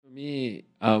Me,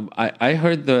 I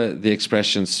heard the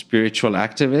expression spiritual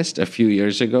activist a few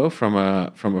years ago from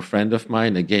a friend of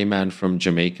mine, a gay man from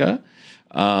Jamaica,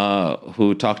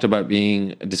 who talked about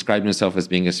described himself as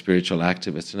being a spiritual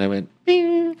activist, and I went,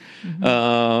 bing,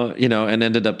 and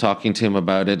ended up talking to him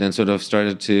about it, and sort of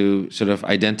started to sort of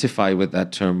identify with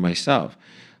that term myself.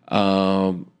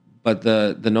 But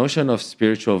the notion of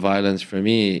spiritual violence for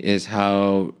me is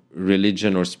how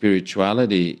religion or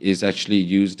spirituality is actually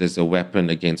used as a weapon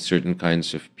against certain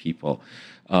kinds of people.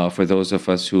 For those of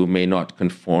us who may not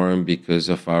conform because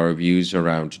of our views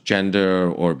around gender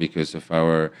or because of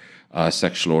our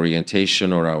sexual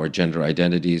orientation or our gender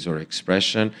identities or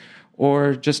expression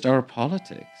or just our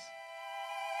politics.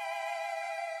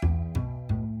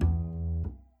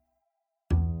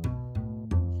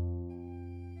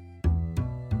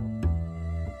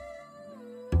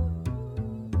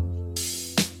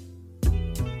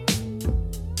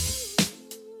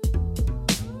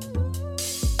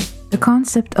 The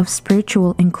concept of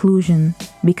spiritual inclusion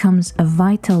becomes a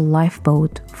vital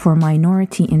lifeboat for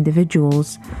minority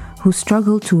individuals who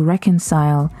struggle to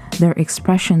reconcile their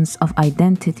expressions of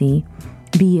identity,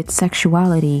 be it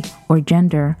sexuality or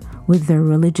gender, with their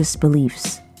religious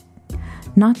beliefs.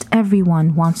 Not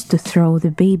everyone wants to throw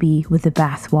the baby with the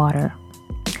bathwater.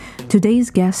 Today's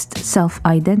guest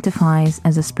self-identifies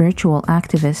as a spiritual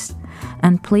activist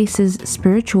and places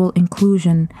spiritual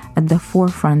inclusion at the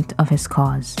forefront of his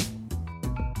cause.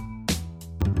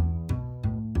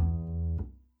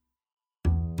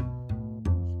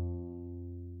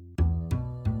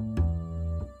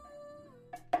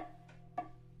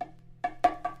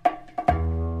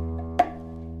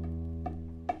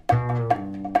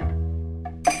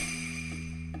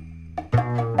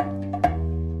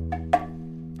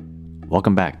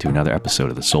 Welcome back to another episode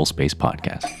of the Soul Space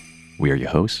Podcast. We are your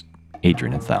hosts,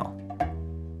 Adrian and Thal.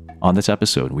 On this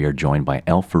episode, we are joined by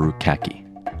El-Farouk Khaki,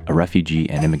 a refugee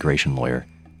and immigration lawyer,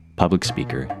 public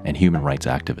speaker, and human rights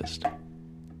activist.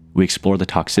 We explore the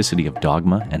toxicity of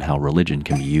dogma and how religion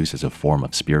can be used as a form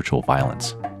of spiritual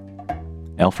violence.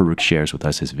 El-Farouk shares with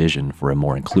us his vision for a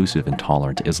more inclusive and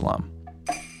tolerant Islam.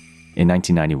 In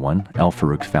 1991,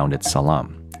 El-Farouk founded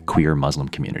Salam, queer Muslim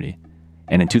community,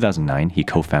 and in 2009, he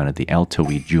co-founded the Al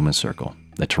Tawhid Juma Circle,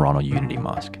 the Toronto Unity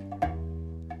Mosque.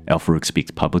 El-Farouk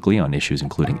speaks publicly on issues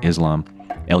including Islam,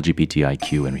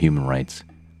 LGBTIQ and human rights,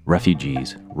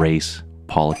 refugees, race,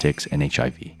 politics, and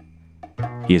HIV.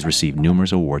 He has received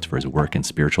numerous awards for his work in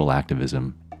spiritual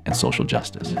activism and social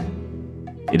justice.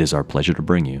 It is our pleasure to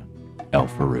bring you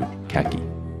El-Farouk Khaki.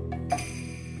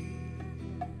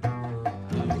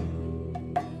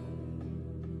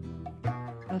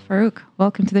 El-Farouk,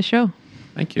 welcome to the show.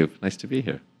 Thank you. Nice to be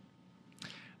here.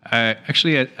 I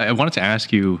wanted to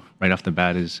ask you right off the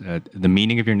bat is the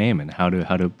meaning of your name and how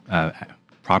to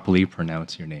properly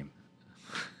pronounce your name.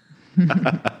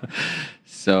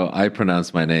 So I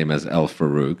pronounce my name as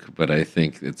El-Farouk, but I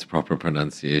think its proper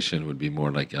pronunciation would be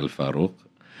more like El-Farouk.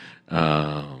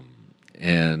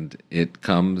 And it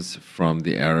comes from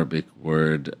the Arabic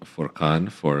word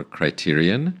furqan, for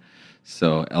criterion.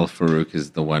 So El-Farouk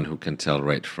is the one who can tell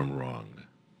right from wrong.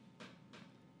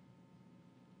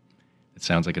 It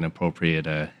sounds like an appropriate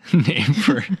name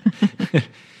for...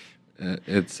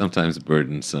 It's sometimes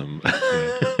burdensome.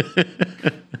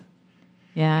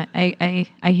 Yeah, I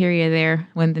hear you there.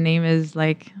 When the name is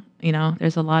like,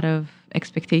 there's a lot of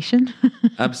expectation.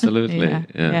 Absolutely.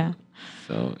 Yeah.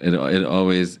 So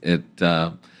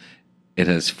it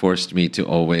has forced me to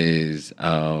always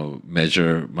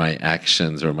measure my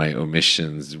actions or my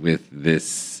omissions with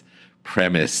this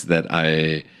premise that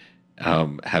I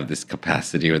have this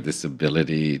capacity or this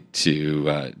ability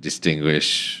to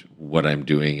distinguish what I'm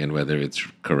doing and whether it's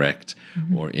correct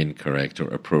or incorrect or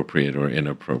appropriate or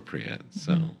inappropriate.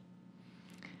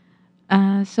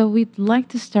 So we'd like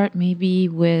to start maybe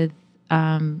with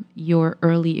your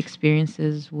early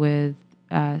experiences with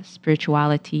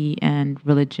spirituality and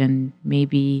religion,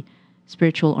 maybe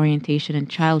spiritual orientation in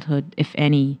childhood, if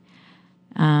any,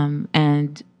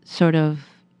 and sort of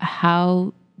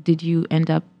how did you end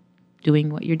up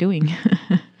doing what you're doing?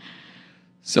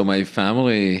 So my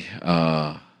family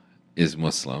is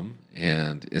Muslim,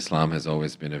 and Islam has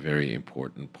always been a very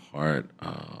important part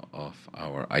of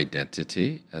our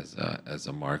identity as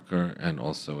a marker and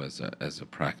also as a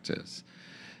practice.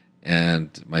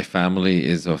 And my family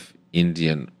is of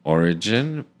Indian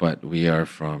origin, but we are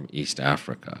from East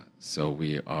Africa. So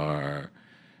we are,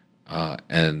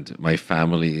 and my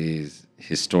family's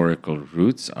historical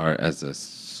roots are as a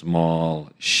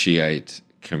small Shiite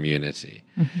community.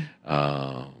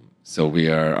 So we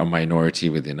are a minority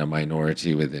within a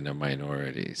minority within a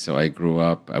minority. So I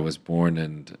was born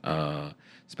and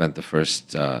spent the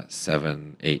first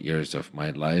 7, 8 years of my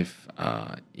life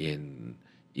in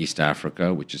East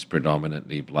Africa, which is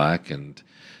predominantly black, and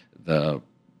the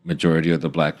majority of the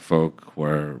black folk who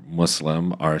are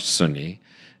Muslim are Sunni.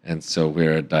 And so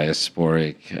we're a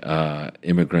diasporic,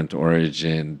 immigrant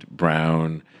origined,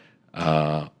 brown,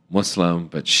 Muslim,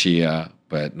 but Shia,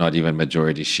 but not even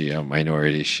majority Shia,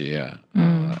 minority Shia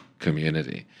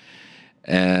community.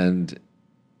 And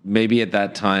maybe at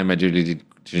that time I really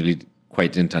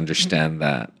quite didn't understand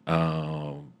that.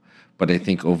 But I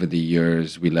think over the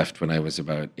years, we left when I was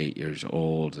about 8 years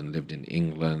old and lived in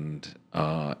England,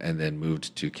 and then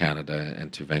moved to Canada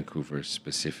and to Vancouver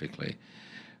specifically.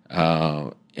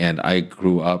 And I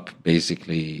grew up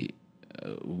basically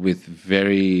with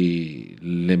very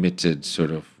limited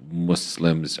sort of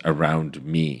Muslims around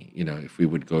me. You know, if we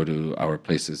would go to our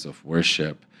places of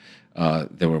worship,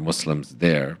 there were Muslims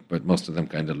there, but most of them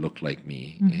kind of looked like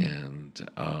me. And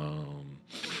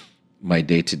my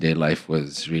day-to-day life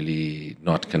was really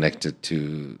not connected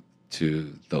to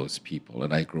those people.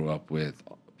 And I grew up with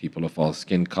people of all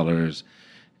skin colors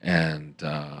and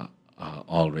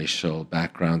all racial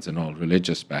backgrounds and all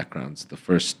religious backgrounds. The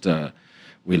first,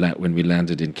 when we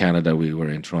landed in Canada, we were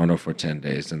in Toronto for 10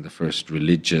 days, and the first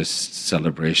religious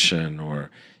celebration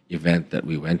or event that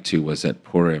we went to was at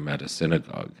Purim at a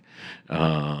synagogue.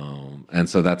 And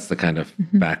so that's the kind of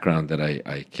background that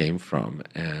I came from.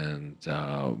 And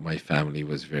my family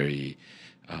was very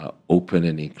open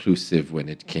and inclusive when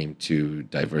it came to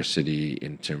diversity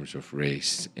in terms of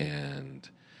race and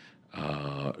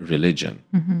religion.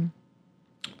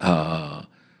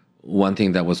 One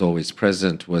thing that was always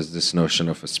present was this notion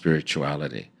of a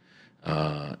spirituality.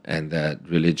 And that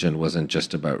religion wasn't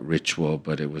just about ritual,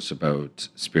 but it was about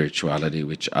spirituality,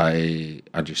 which I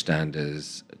understand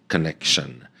as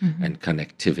connection and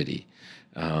connectivity.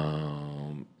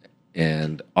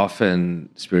 And often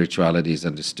spirituality is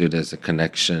understood as a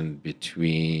connection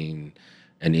between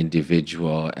an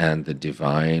individual and the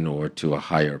divine or to a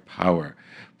higher power.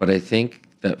 But I think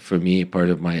that for me, part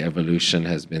of my evolution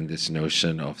has been this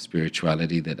notion of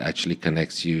spirituality that actually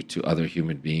connects you to other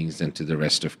human beings and to the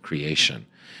rest of creation.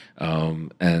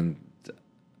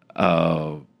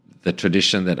 The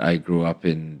tradition that I grew up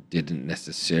in didn't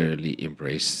necessarily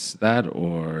embrace that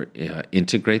or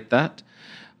integrate that.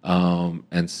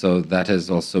 And so that has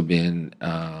also been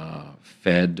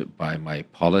fed by my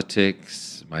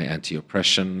politics, my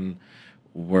anti-oppression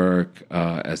work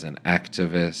as an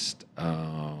activist,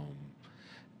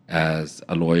 as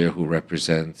a lawyer who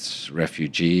represents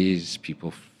refugees,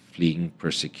 people fleeing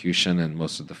persecution, and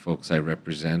most of the folks I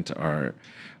represent are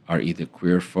either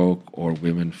queer folk or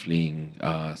women fleeing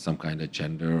some kind of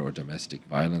gender or domestic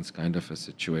violence kind of a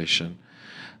situation.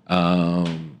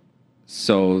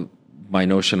 So my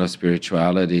notion of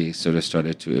spirituality sort of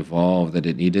started to evolve, that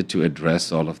it needed to address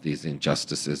all of these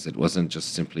injustices. It wasn't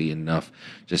just simply enough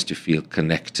just to feel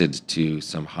connected to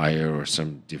some higher or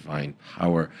some divine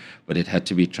power, but it had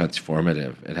to be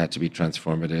transformative. It had to be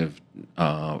transformative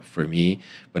for me,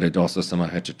 but it also somehow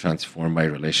had to transform my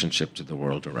relationship to the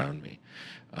world around me.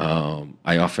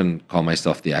 I often call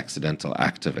myself the accidental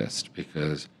activist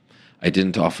because I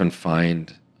didn't often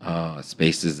find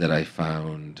spaces that I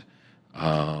found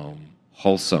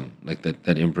wholesome, like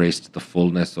that embraced the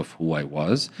fullness of who I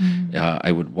was.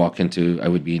 I would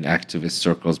be in activist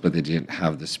circles, but they didn't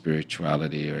have the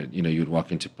spirituality. Or, you'd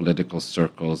walk into political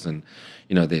circles and,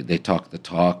 they talk the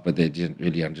talk, but they didn't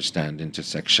really understand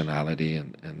intersectionality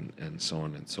and so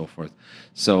on and so forth.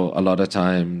 So a lot of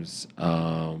times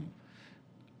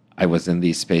I was in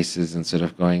these spaces and sort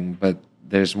of going, but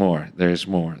there's more.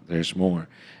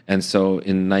 And so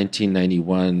in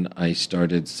 1991, I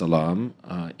started Salam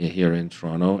here in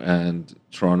Toronto, and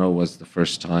Toronto was the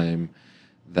first time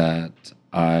that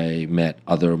I met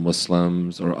other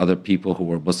Muslims or other people who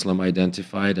were Muslim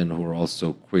identified and who were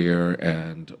also queer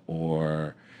and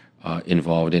or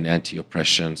involved in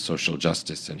anti-oppression, social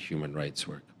justice, and human rights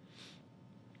work.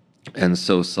 And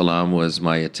so Salam was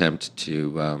my attempt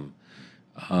to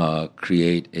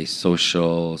create a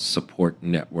social support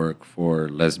network for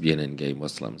lesbian and gay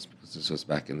Muslims, because this was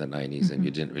back in the 90s and you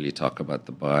didn't really talk about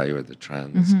the bi or the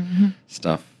trans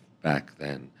stuff back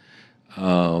then.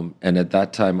 And at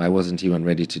that time, I wasn't even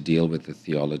ready to deal with the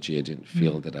theology. I didn't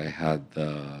feel that I had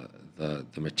the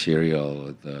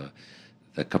material,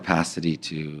 the capacity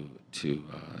to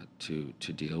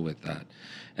deal with that.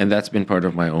 And that's been part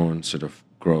of my own sort of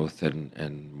growth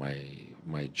and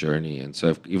my journey. And so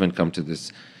I've even come to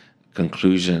this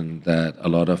conclusion that a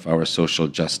lot of our social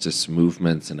justice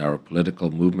movements and our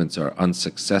political movements are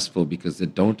unsuccessful because they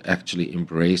don't actually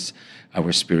embrace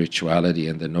our spirituality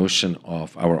and the notion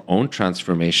of our own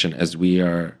transformation as we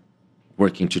are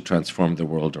working to transform the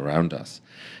world around us.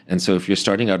 And so if you're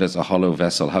starting out as a hollow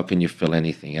vessel, how can you fill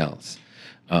anything else?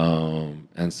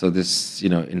 And so this,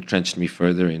 entrenched me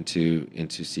further into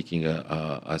seeking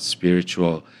a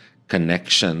spiritual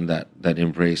connection that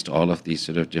embraced all of these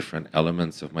sort of different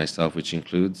elements of myself, which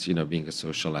includes, being a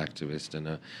social activist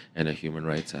and a human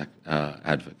rights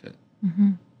advocate.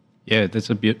 Mm-hmm. Yeah, that's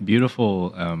a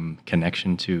beautiful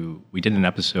connection to. We did an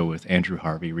episode with Andrew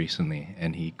Harvey recently,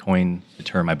 and he coined the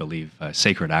term, I believe,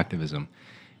 sacred activism.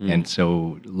 And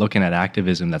so, looking at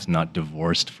activism that's not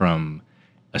divorced from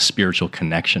a spiritual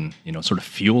connection, sort of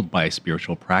fueled by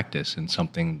spiritual practice, and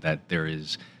something that there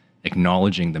is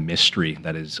acknowledging the mystery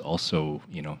that is also,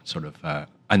 sort of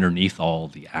underneath all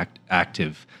the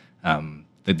active,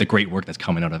 the great work that's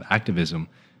coming out of activism,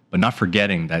 but not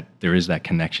forgetting that there is that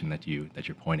connection that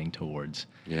you're pointing towards.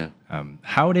 Yeah.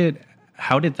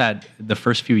 How did that the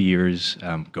first few years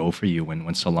go for you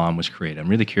when Salam was created? I'm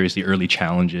really curious the early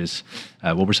challenges.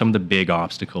 What were some of the big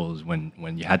obstacles when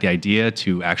you had the idea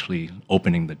to actually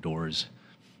opening the doors?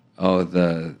 Oh,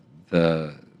 the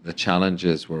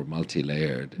challenges were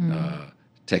multi-layered.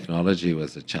 Technology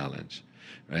was a challenge,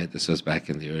 right? This was back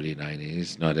in the early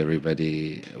 90s. Not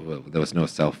everybody, there was no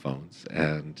cell phones.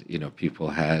 And, people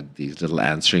had these little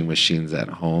answering machines at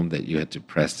home that you had to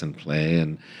press and play,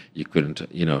 and you couldn't,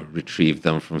 retrieve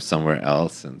them from somewhere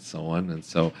else and so on. And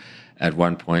so at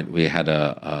one point we had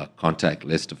a contact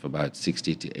list of about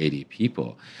 60 to 80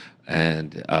 people.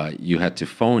 And you had to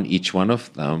phone each one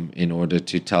of them in order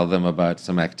to tell them about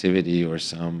some activity or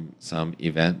some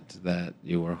event that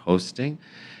you were hosting.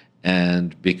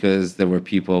 And because there were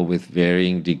people with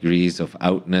varying degrees of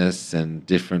outness and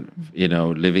different,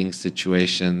 living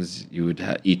situations, you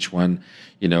would each one,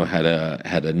 had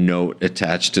a note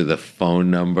attached to the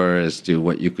phone number as to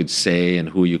what you could say and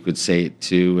who you could say it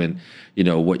to, and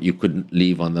what you couldn't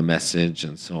leave on the message,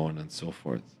 and so on and so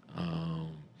forth.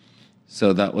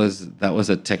 So that was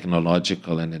a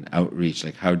technological and an outreach.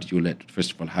 Like, how do you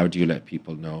let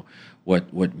people know?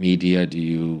 What media do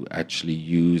you actually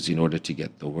use in order to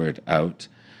get the word out?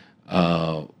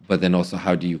 But then also,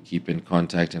 how do you keep in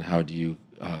contact, and how do you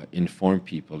inform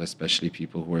people, especially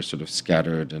people who are sort of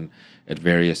scattered and at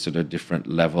various sort of different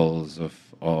levels of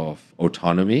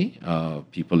autonomy,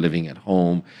 people living at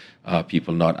home,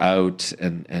 people not out,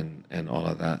 and all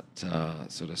of that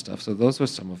sort of stuff. So those were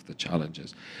some of the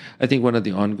challenges. I think one of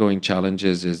the ongoing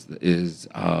challenges is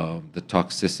the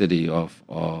toxicity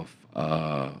of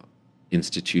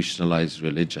institutionalized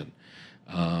religion,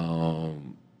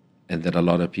 and that a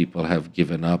lot of people have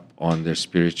given up on their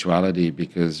spirituality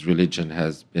because religion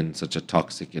has been such a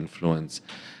toxic influence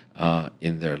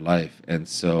in their life. And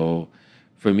so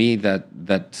for me,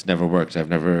 that's never worked. I've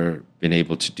never been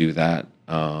able to do that.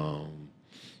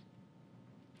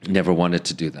 Never wanted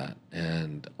to do that,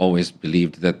 and always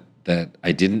believed that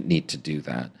I didn't need to do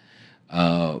that.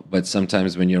 But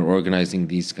sometimes when you're organizing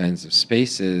these kinds of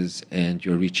spaces and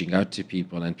you're reaching out to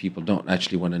people, and people don't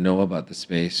actually want to know about the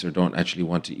space, or don't actually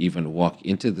want to even walk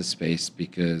into the space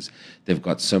because they've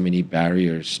got so many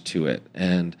barriers to it.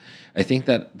 And I think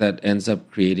that ends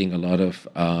up creating a lot of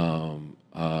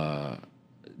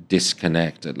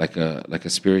disconnect, like a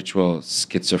spiritual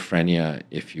schizophrenia,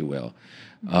 if you will.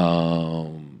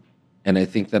 And I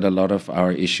think that a lot of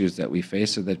our issues that we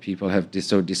face are that people have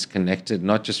so disconnected,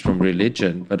 not just from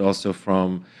religion, but also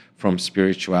from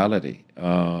spirituality,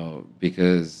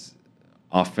 because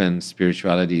often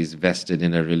spirituality is vested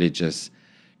in a religious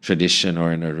tradition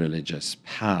or in a religious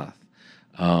path.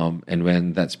 And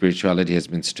when that spirituality has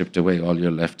been stripped away, all you're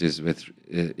left is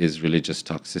religious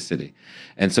toxicity.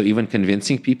 And so even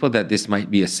convincing people that this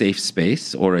might be a safe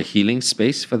space or a healing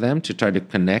space for them to try to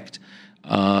connect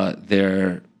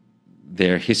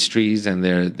their histories and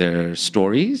their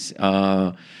stories,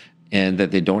 and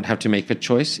that they don't have to make a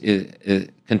choice,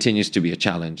 it continues to be a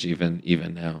challenge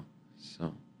even now.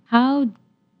 So how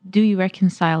do you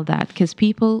reconcile that? Because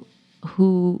people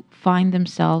who find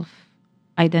themselves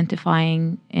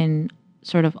identifying in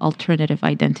sort of alternative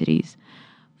identities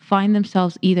find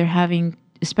themselves either having,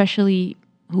 especially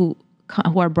who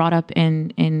are brought up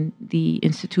in the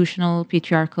institutional,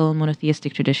 patriarchal,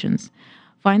 monotheistic traditions,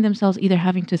 find themselves either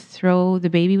having to throw the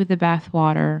baby with the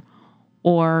bathwater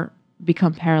or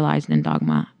become paralyzed in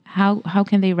dogma. How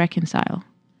can they reconcile?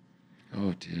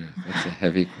 Oh dear, that's a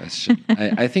heavy question.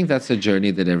 I think that's a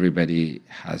journey that everybody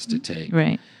has to take.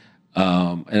 Right.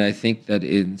 And I think that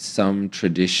in some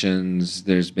traditions,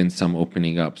 there's been some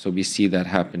opening up. So we see that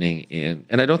happening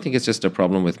and I don't think it's just a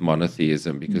problem with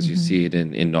monotheism, because you see it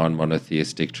in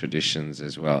non-monotheistic traditions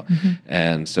as well.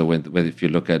 And so if you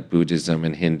look at Buddhism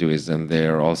and Hinduism,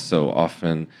 they're also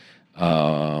often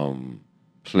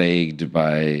plagued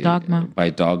by dogma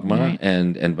Right.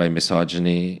 and by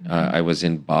misogyny. I was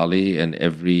in Bali, and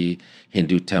every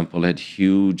Hindu temple had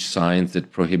huge signs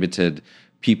that prohibited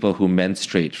people who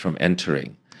menstruate from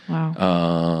entering.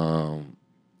 Wow.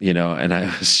 And I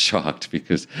was shocked,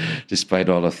 because despite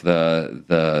all of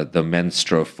the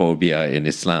menstruophobia in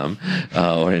Islam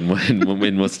or in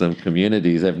Muslim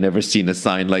communities, I've never seen a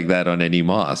sign like that on any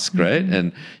mosque, right?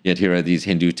 And yet here are these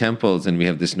Hindu temples, and we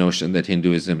have this notion that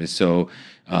Hinduism is so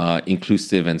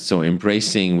inclusive and so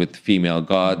embracing with female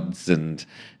gods and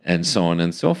so on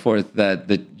and so forth,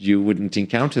 that you wouldn't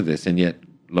encounter this, and yet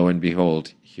lo and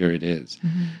behold, here it is.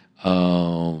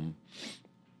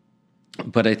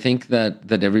 But I think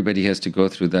that everybody has to go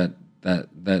through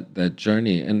that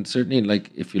journey. And certainly,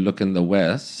 like, if you look in the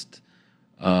West,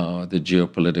 the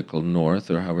geopolitical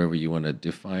North, or however you want to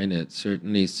define it,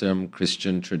 certainly some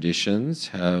Christian traditions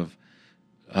have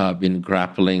been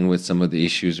grappling with some of the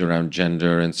issues around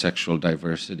gender and sexual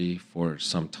diversity for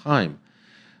some time.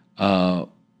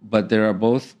 But there are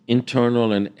both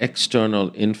internal and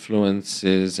external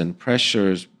influences and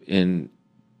pressures in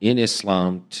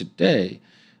Islam today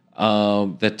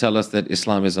that tell us that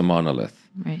Islam is a monolith.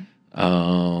 Right.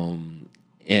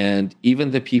 And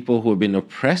even the people who have been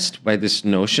oppressed by this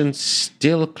notion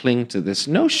still cling to this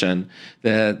notion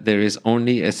that there is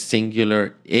only a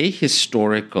singular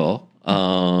ahistorical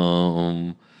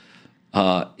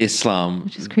Islam,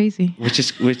 Which is crazy. which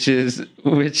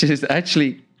is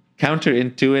actually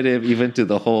counterintuitive even to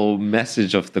the whole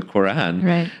message of the Quran,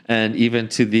 Right. and even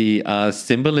to the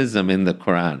symbolism in the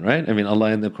Quran, right? I mean,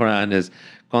 Allah in the Quran is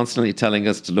constantly telling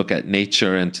us to look at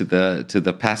nature and to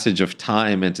the passage of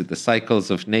time and to the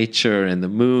cycles of nature and the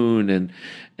moon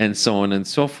and so on and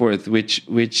so forth, which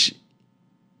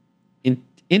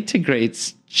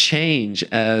integrates change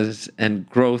and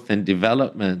growth and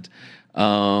development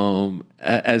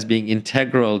as being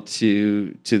integral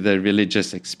to the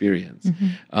religious experience.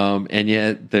 And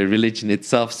yet the religion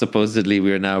itself, supposedly,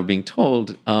 we are now being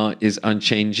told, is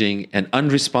unchanging and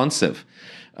unresponsive.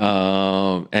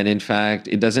 And in fact,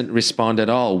 it doesn't respond at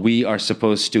all. We are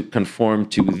supposed to conform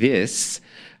to this,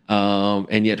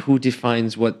 and yet who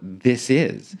defines what this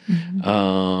is?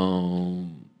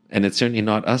 And it's certainly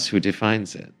not us who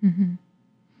defines it.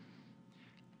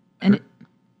 And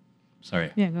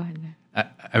Sorry. yeah, go ahead.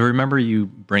 I remember you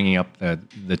bringing up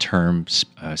the term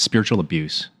spiritual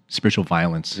abuse, spiritual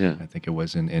violence. Yeah. I think it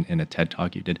was in a TED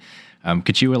talk you did.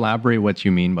 Could you elaborate what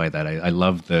you mean by that? I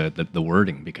love the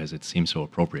wording because it seems so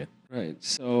appropriate. Right.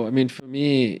 So, I mean, for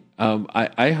me,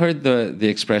 I heard the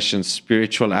expression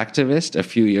spiritual activist a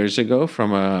few years ago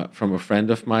from a friend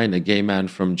of mine, a gay man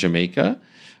from Jamaica,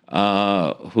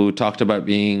 who talked about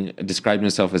described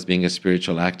himself as being a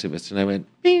spiritual activist. And I went,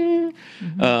 bing,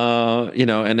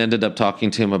 and ended up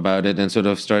talking to him about it and sort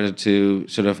of started to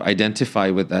sort of identify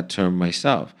with that term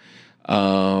myself.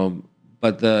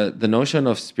 But the notion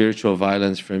of spiritual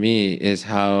violence for me is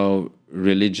how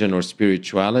religion or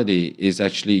spirituality is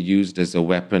actually used as a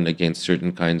weapon against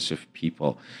certain kinds of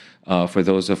people. For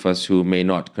those of us who may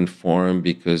not conform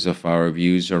because of our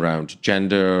views around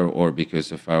gender or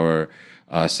because of our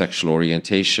sexual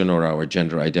orientation or our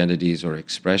gender identities or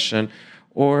expression,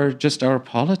 or just our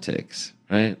politics,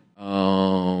 right?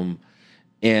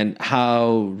 And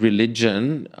how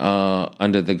religion,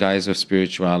 under the guise of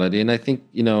spirituality, and I think,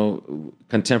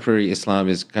 contemporary Islam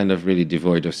is kind of really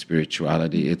devoid of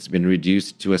spirituality. It's been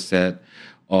reduced to a set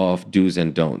of do's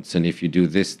and don'ts. And if you do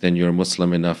this, then you're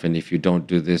Muslim enough. And if you don't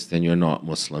do this, then you're not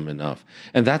Muslim enough.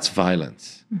 And that's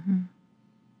violence.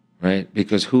 Right?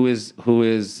 Because who is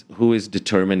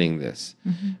determining this?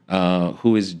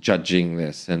 Who is judging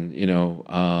this? And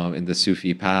in the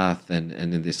Sufi path and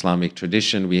in the Islamic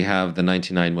tradition, we have the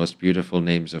 99 most beautiful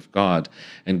names of God,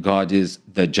 and God is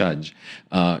the judge,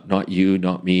 not you,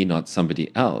 not me, not somebody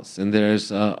else. And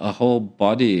there's a whole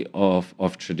body of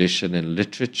tradition and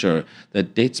literature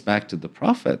that dates back to the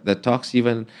Prophet that talks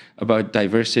even about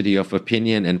diversity of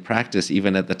opinion and practice,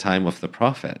 even at the time of the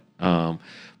Prophet.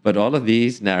 But all of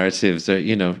these narratives are,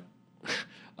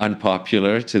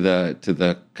 unpopular to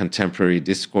the contemporary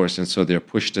discourse, and so they're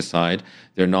pushed aside.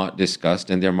 They're not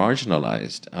discussed, and they're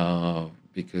marginalized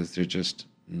because they're just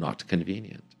not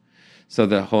convenient. So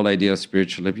the whole idea of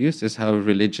spiritual abuse is how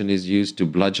religion is used to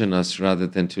bludgeon us rather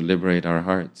than to liberate our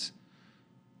hearts.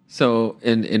 So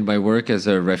in my work as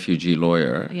a refugee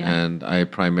lawyer, Yeah. and I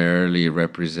primarily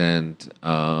represent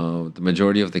the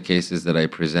majority of the cases that I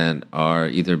present are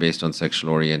either based on sexual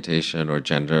orientation or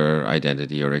gender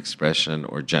identity or expression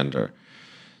or gender.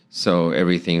 So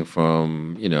everything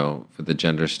from, for the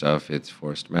gender stuff, it's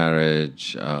forced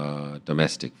marriage,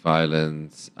 domestic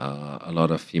violence, a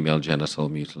lot of female genital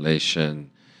mutilation.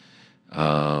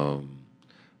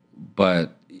 But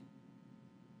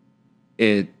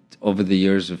over the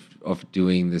years of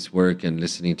doing this work and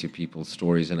listening to people's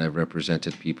stories, and I've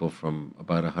represented people from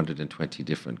about 120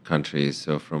 different countries,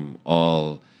 so from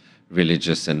all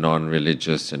religious and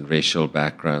non-religious and racial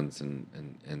backgrounds and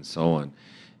so on,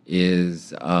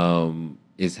 is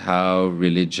how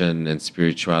religion and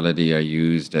spirituality are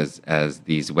used as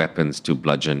these weapons to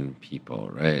bludgeon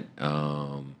people, right?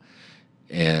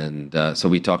 And so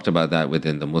we talked about that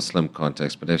within the Muslim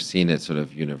context, but I've seen it sort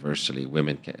of universally.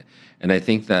 Women can, and I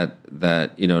think that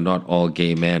not all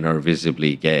gay men are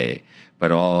visibly gay,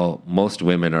 but most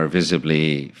women are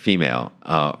visibly female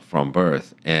from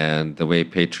birth. And the way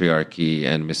patriarchy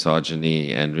and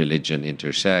misogyny and religion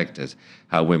intersect is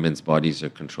how women's bodies are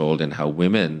controlled and how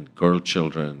girl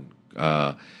children,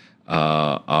 are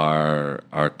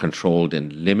controlled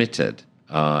and limited.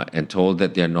 And told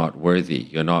that they're not worthy.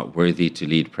 You're not worthy to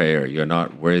lead prayer. You're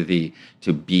not worthy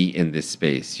to be in this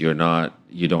space. You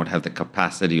don't have the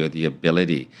capacity or the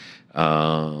ability.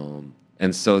 And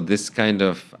so this kind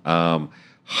of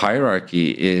hierarchy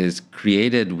is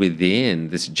created within,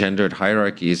 this gendered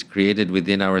hierarchy is created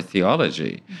within our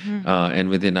theology and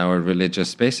within our religious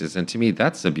spaces. And to me,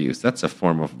 that's abuse. That's a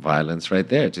form of violence right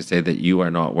there, to say that you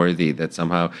are not worthy, that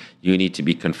somehow you need to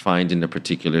be confined in a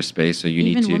particular space, or you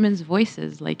need to... Even women's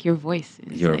voices, like your voice.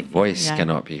 Your voice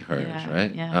cannot be heard,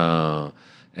 right? Yeah.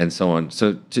 And so on.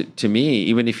 So to me,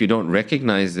 even if you don't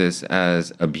recognize this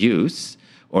as abuse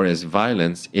or as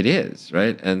violence, it is,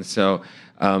 right? And so...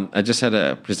 I just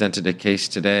presented a case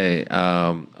today.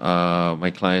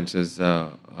 My client was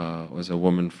a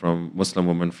Muslim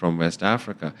woman from West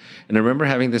Africa. And I remember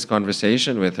having this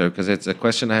conversation with her because it's a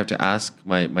question I have to ask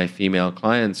my female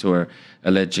clients who are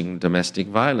alleging domestic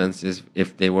violence, is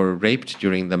if they were raped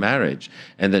during the marriage.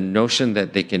 And the notion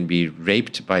that they can be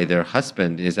raped by their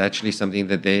husband is actually something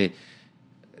that they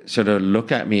sort of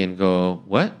look at me and go,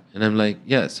 what? And I'm like,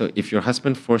 yeah, so if your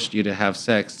husband forced you to have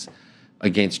sex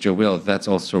against your will, that's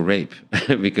also rape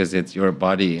because it's your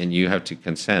body and you have to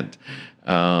consent.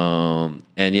 And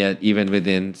yet, even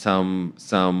within some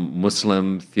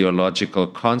Muslim theological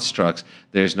constructs,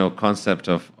 there's no concept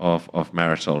of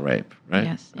marital rape, right?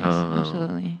 Yes,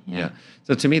 absolutely. Yeah.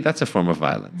 So to me, that's a form of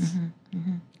violence.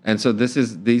 And so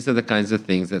these are the kinds of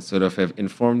things that sort of have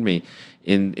informed me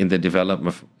in the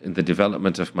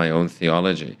development of my own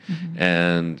theology,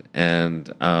 and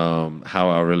how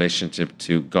our relationship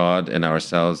to God and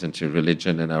ourselves and to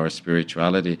religion and our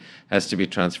spirituality has to be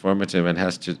transformative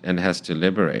and has to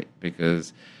liberate,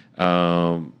 because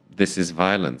this is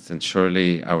violence, and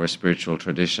surely our spiritual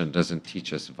tradition doesn't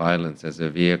teach us violence as a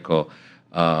vehicle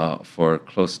for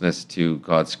closeness to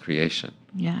God's creation.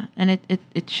 Yeah, and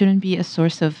it shouldn't be a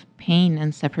source of pain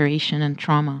and separation and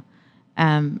trauma,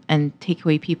 and take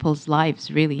away people's lives,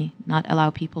 really, not allow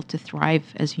people to thrive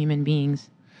as human beings.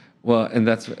 Well, and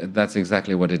that's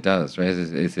exactly what it does, right?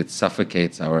 It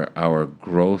suffocates our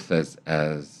growth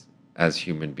as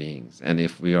human beings. And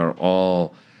if we are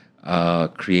all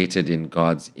created in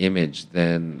God's image,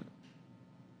 then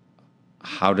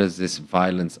how does this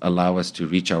violence allow us to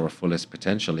reach our fullest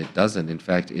potential? It doesn't. In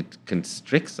fact, it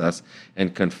constricts us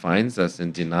and confines us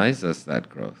and denies us that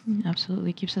growth.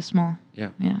 Absolutely. Keeps us small. Yeah.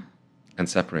 Yeah. And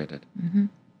separated.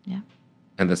 Yeah.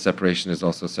 And the separation is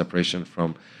also separation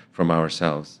from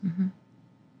ourselves.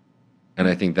 And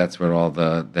I think that's where all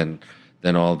the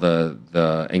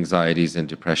anxieties and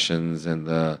depressions and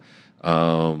the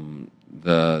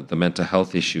mental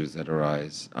health issues that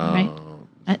arise. Right.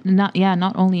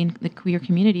 Not only in the queer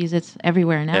communities, it's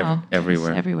everywhere now.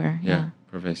 Everywhere. It's everywhere. Yeah.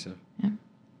 Pervasive. Yeah.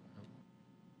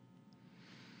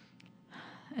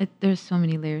 There's so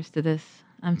many layers to this.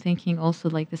 I'm thinking also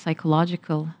like the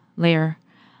psychological layer,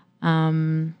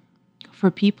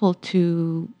 for people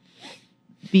to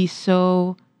be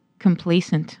so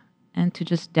complacent and to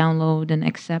just download and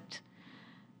accept,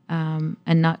 and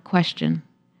not question,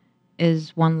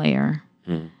 is one layer.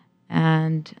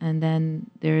 And then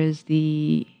there is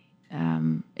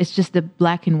it's just the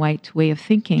black and white way of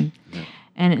thinking.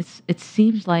 And it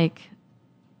seems like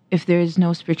if there is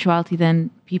no spirituality, then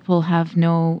people have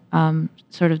no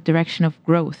sort of direction of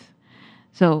growth.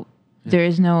 So there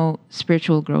is no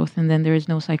spiritual growth, and then there is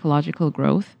no psychological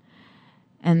growth.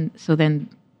 And so then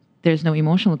there's no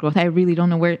emotional growth. I really don't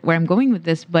know where I'm going with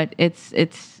this, but it's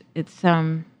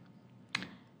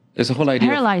There's a whole idea.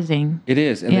 Paralyzing. It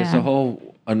is, and there's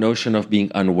a notion of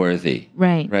being unworthy.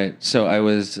 Right. Right. So I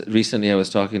was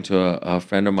talking to a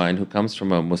friend of mine who comes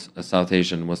from a South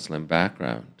Asian Muslim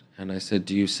background, and I said,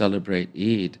 "Do you celebrate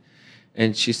Eid?"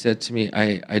 And she said to me,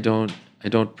 "I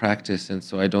don't practice, and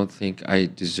so I don't think I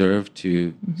deserve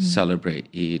to celebrate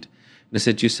Eid." And I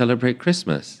said, "You celebrate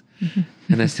Christmas."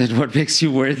 And I said, "What makes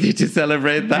you worthy to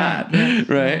celebrate that?"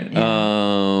 Right.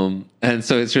 And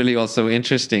so it's really also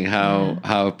interesting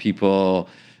how people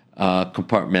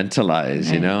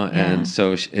compartmentalize, you know. And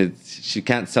so she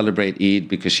can't celebrate Eid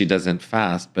because she doesn't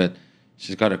fast, but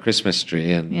she's got a Christmas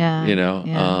tree, and you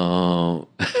know.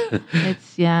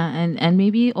 It's and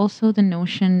maybe also the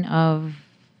notion of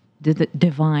the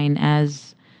divine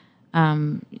as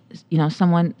you know,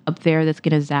 someone up there that's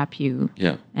going to zap you,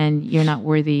 and you're not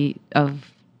worthy of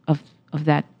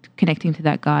that. Connecting to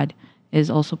that God is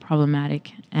also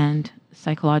problematic and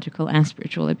psychological and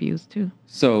spiritual abuse too.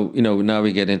 So, you know, now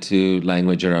we get into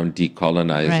language around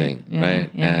decolonizing, right?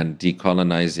 And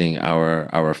decolonizing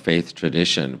our faith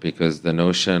tradition, because the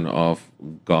notion of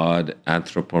God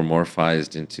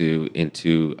anthropomorphized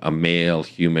into a male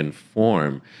human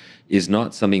form is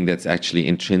not something that's actually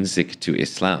intrinsic to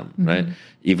Islam, right?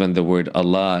 Even the word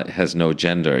Allah has no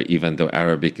gender, even though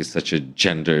Arabic is such a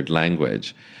gendered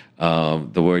language.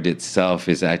 The word itself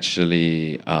is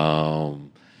actually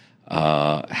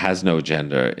has no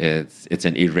gender. It's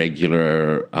an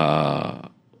irregular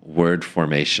word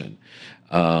formation.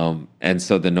 And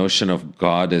so the notion of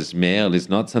God as male is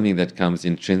not something that comes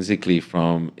intrinsically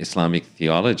from Islamic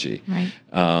theology. Right.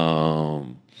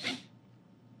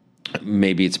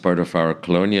 Maybe it's part of our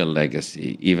colonial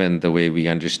legacy, even the way we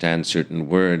understand certain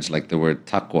words, like the word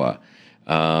taqwa,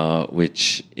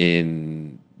 which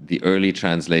in the early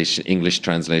English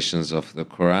translations of the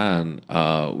Quran,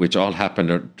 which all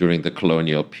happened during the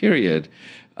colonial period,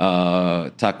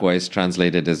 taqwa is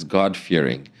translated as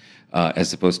God-fearing,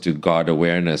 as opposed to God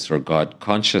awareness or God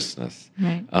consciousness.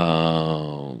 Right.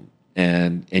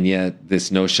 And yet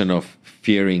this notion of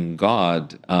fearing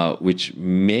God, which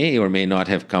may or may not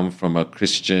have come from a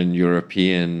Christian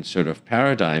European sort of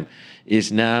paradigm,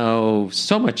 is now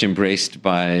so much embraced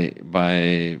by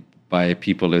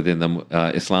people within the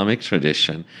Islamic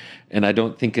tradition. And I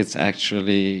don't think it's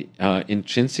actually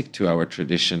intrinsic to our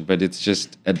tradition, but it's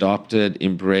just adopted,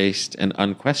 embraced, and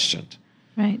unquestioned.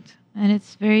 Right. And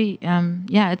it's very,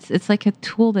 it's like a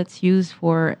tool that's used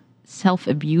for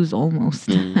self-abuse almost.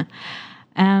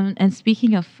 And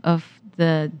speaking of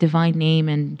the divine name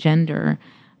and gender,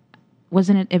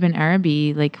 wasn't it Ibn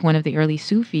Arabi, like one of the early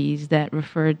Sufis, that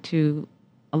referred to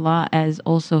Allah as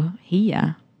also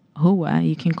Hiya, Huwa?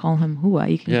 You can call him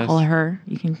Huwa, you can call her,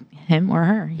 you can him or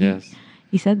her.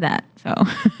 He said that. So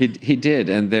he did,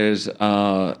 and there's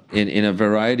in a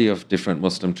variety of different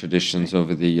Muslim traditions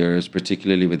over the years,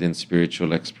 particularly within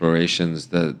spiritual explorations,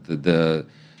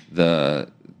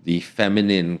 the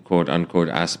feminine, quote unquote,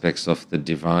 aspects of the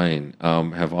divine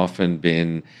have often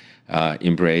been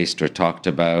embraced or talked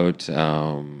about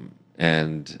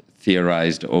and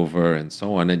theorized over, and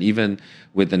so on. And even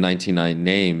with the 99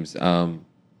 names, the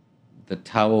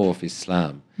Tao of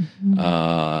Islam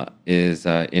is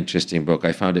an interesting book.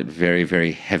 I found it very,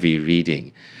 very heavy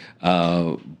reading.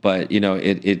 But, you know,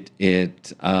 it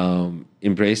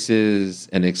embraces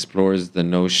and explores the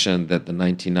notion that the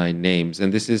 99 names,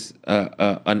 and this is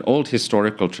an old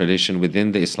historical tradition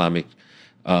within the Islamic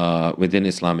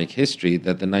history,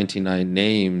 that the 99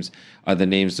 names are the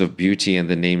names of beauty and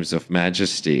the names of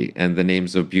majesty. And the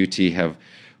names of beauty have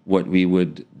what we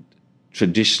would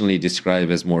traditionally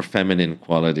describe as more feminine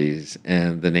qualities,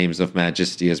 and the names of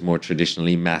majesty as more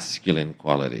traditionally masculine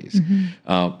qualities.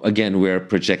 Again, we're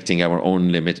projecting our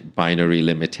own binary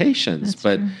limitations,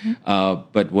 but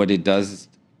what it does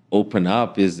open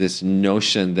up is this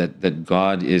notion that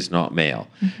God is not male,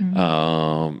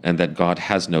 and that God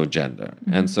has no gender.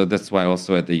 And so that's why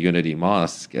also at the Unity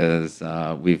Mosque, as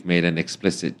we've made an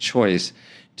explicit choice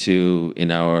to,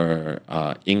 in our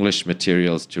English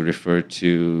materials, to refer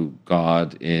to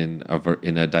God in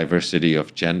a diversity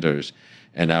of genders,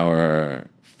 and our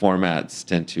formats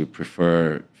tend to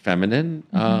prefer feminine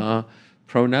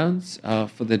pronouns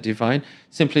for the divine,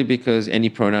 simply because any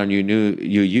pronoun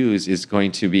you use is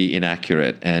going to be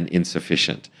inaccurate and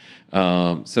insufficient.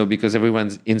 So because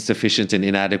everyone's insufficient and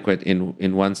inadequate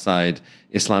in one side,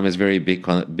 Islam is very big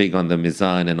on the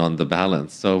mizan and on the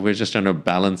balance. So we're just trying to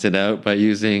balance it out by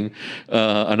using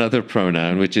another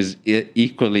pronoun, which is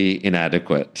equally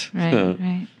inadequate.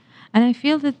 Right. And I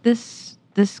feel that this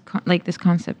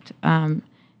concept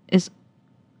is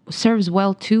serves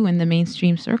well too in the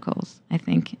mainstream circles. I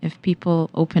think if people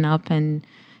open up and,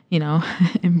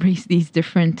 embrace these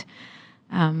different,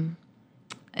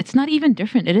 it's not even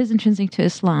different. It is intrinsic to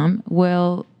Islam.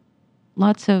 Well,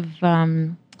 lots of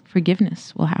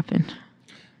forgiveness will happen.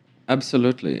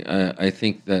 Absolutely. I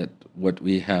think that what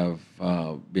we have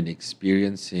been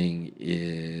experiencing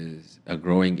is a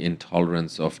growing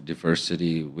intolerance of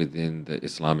diversity within the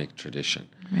Islamic tradition.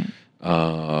 Right.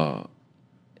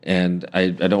 And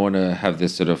I don't want to have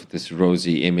this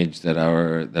rosy image that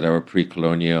our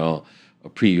pre-colonial or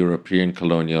pre-European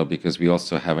colonial, because we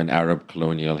also have an Arab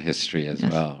colonial history as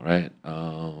well, right?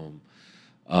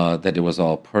 That it was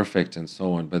all perfect and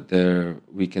so on. But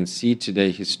we can see today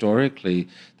historically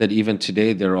that even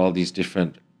today there are all these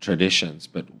different traditions,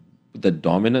 but the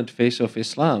dominant face of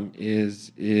Islam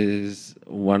is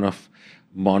one of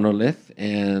monolith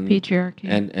and patriarchy.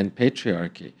 And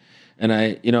patriarchy. And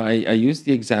I use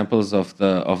the examples of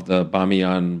the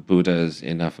Bamiyan Buddhas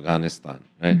in Afghanistan,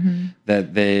 right? Mm-hmm.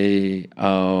 That they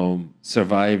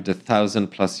survived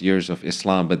 1,000+ years of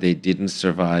Islam, but they didn't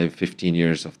survive 15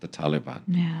 years of the Taliban.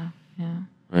 Yeah.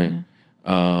 Right.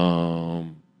 Yeah.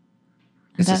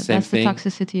 It's the same thing. That's the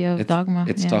toxicity of dogma.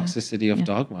 It's toxicity of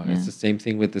dogma. Yeah. It's the same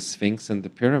thing with the Sphinx and the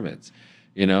pyramids.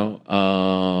 These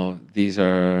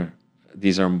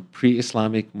are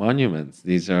pre-Islamic monuments.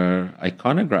 These are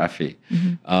iconography.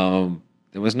 Mm-hmm.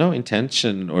 There was no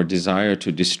intention or desire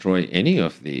to destroy any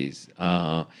of these.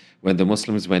 When the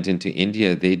Muslims went into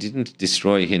India, they didn't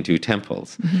destroy Hindu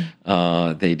temples.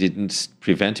 Mm-hmm. They didn't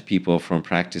prevent people from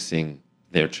practicing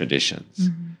their traditions,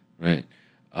 right?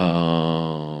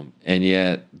 And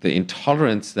yet the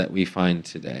intolerance that we find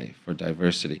today for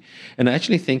diversity. And I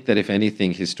actually think that if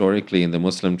anything, historically in the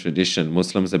Muslim tradition,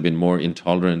 Muslims have been more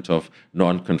intolerant of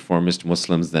non-conformist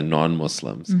Muslims than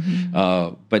non-Muslims.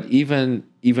 Mm-hmm. But even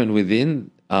within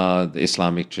the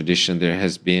Islamic tradition, there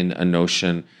has been a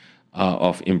notion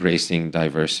of embracing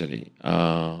diversity.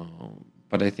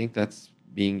 But I think that's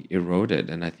being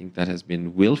eroded, and I think that has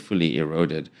been willfully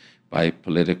eroded by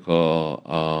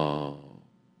political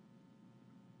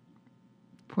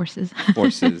forces.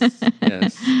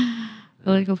 Yes.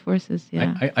 Political forces,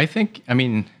 yeah. I think,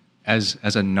 as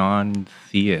a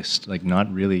non-theist, like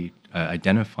not really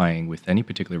identifying with any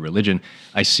particular religion,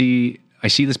 I see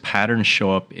this pattern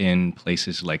show up in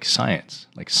places like science,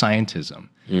 like scientism,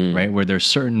 right? Where there's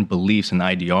certain beliefs and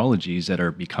ideologies that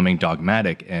are becoming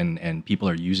dogmatic, and people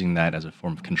are using that as a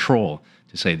form of control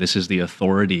to say this is the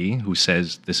authority who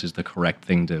says this is the correct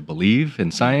thing to believe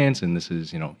in science, and this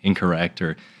is incorrect.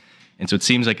 And so it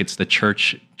seems like it's the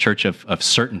church of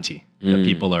certainty that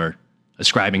people are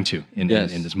ascribing to in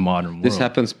this modern world. This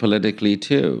happens politically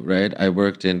too, right? I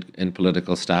worked in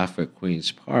political staff at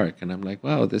Queen's Park, and I'm like,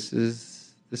 wow, this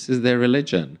is their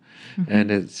religion,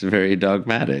 and it's very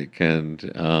dogmatic, and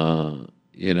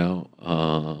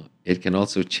it can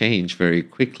also change very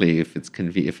quickly if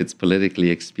it's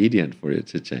politically expedient for it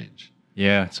to change.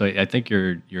 Yeah, so I think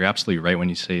you're absolutely right when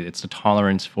you say it's the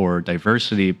tolerance for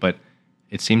diversity, but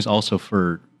it seems also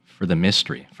for the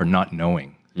mystery, for not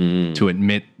knowing, to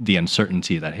admit the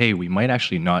uncertainty that, hey, we might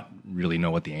actually not really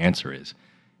know what the answer is,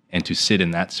 and to sit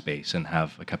in that space and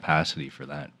have a capacity for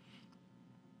that.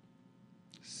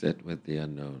 Sit with the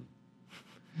unknown.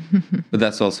 But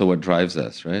that's also what drives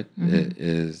us, right? It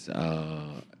is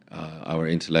our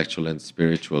intellectual and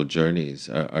spiritual journeys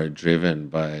are driven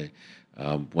by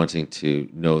wanting to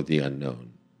know the unknown.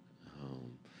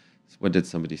 What did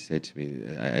somebody say to me?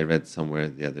 I read somewhere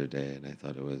the other day, and I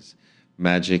thought it was,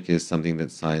 magic is something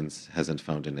that science hasn't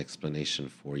found an explanation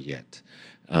for yet.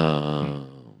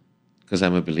 Because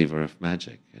I'm a believer of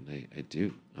magic, and I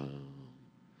do.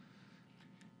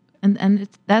 And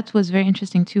that was very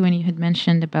interesting too when you had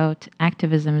mentioned about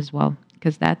activism as well,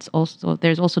 because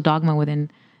there's also dogma within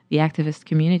the activist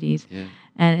communities,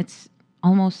 and it's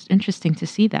almost interesting to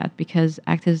see that, because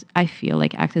I feel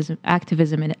like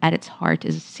activism at its heart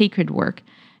is sacred work.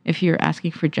 If you're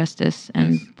asking for justice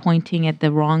and pointing at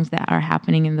the wrongs that are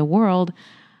happening in the world,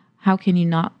 how can you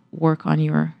not work on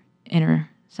your inner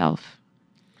self?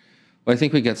 Well, I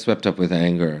think we get swept up with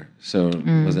anger. So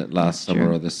was it last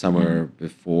summer or the summer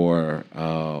before,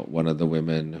 one of the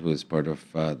women who is part of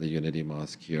the Unity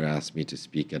Mosque here asked me to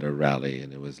speak at a rally,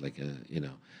 and it was like an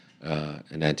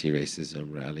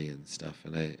anti-racism rally and stuff,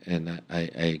 and I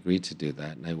agreed to do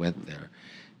that, and I went there,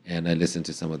 and I listened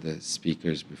to some of the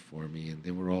speakers before me, and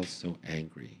they were all so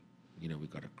angry. We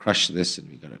got to crush this, and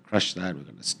we got to crush that. We're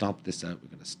going to stomp this out. We're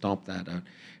going to stomp that out,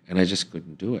 and I just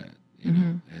couldn't do it.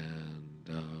 And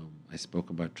I spoke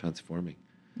about transforming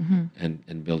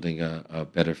and building a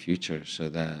better future so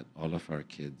that all of our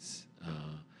kids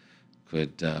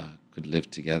could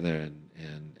live together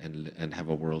and have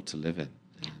a world to live in,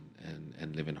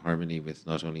 and live in harmony with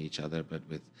not only each other but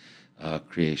with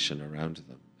creation around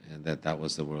them, and that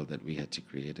was the world that we had to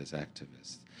create as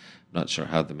activists. Not sure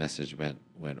how the message went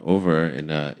over in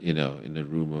a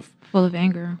room of full of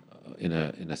anger, in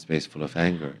a space full of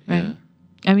anger. Right. Yeah.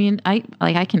 I mean,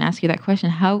 I can ask you that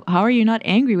question. How are you not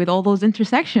angry with all those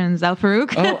intersections,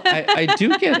 El-Farouk? Oh, I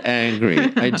do get angry.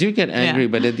 I do get angry, Yeah.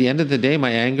 but at the end of the day, my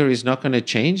anger is not going to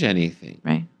change anything.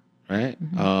 Right. Right.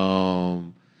 Mm-hmm.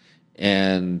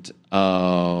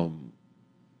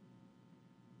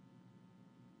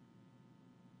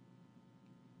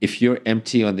 If you're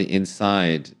empty on the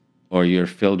inside, or you're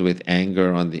filled with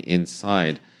anger on the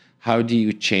inside, how do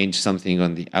you change something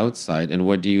on the outside, and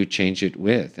what do you change it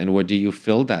with, and what do you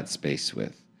fill that space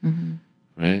with? Mm-hmm.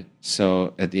 Right.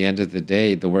 So at the end of the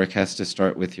day, the work has to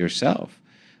start with yourself.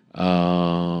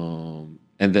 And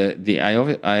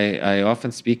I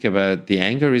often speak about the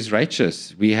anger is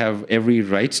righteous. We have every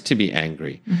right to be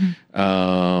angry.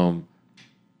 Mm-hmm.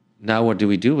 Now, what do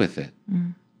we do with it?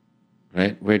 Mm-hmm.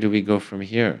 Right? Where do we go from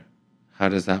here? How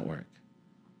does that work?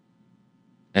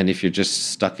 And if you're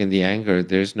just stuck in the anger,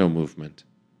 there's no movement.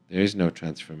 There is no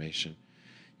transformation.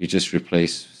 You just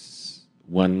replace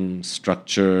one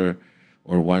structure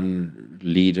or one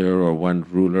leader or one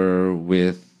ruler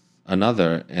with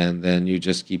another, and then you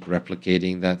just keep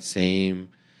replicating that same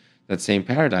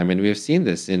paradigm. And we have seen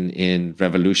this in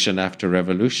revolution after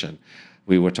revolution.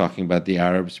 We were talking about the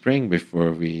Arab Spring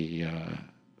before we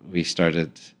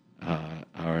started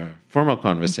our formal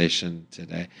conversation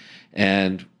today,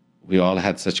 and we all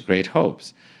had such great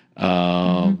hopes.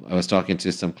 I was talking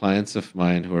to some clients of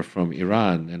mine who are from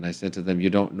Iran, and I said to them, you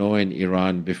don't know in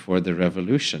Iran before the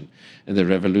revolution. And the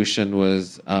revolution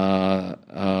was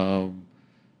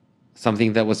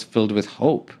something that was filled with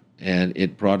hope. And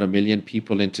it brought 1 million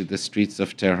people into the streets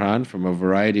of Tehran from a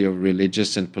variety of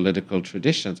religious and political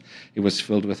traditions. It was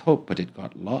filled with hope, but it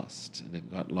got lost. And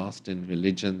it got lost in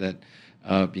religion that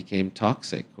became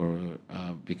toxic, or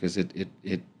because it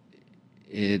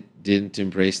didn't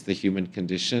embrace the human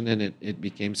condition, and it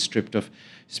became stripped of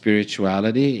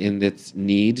spirituality in its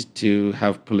need to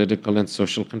have political and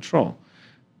social control.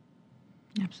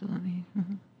 Absolutely.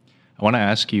 Mm-hmm. I want to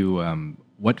ask you,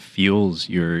 what fuels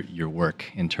your work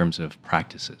in terms of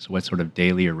practices? What sort of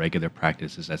daily or regular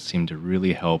practices that seem to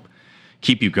really help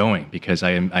keep you going? Because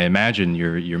I imagine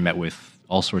you're met with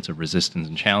all sorts of resistance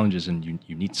and challenges, and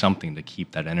you need something to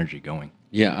keep that energy going.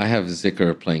 Yeah, I have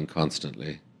zikr playing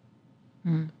constantly.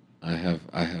 Mm. I have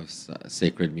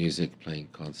sacred music playing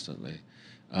constantly,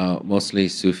 mostly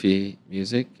Sufi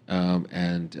music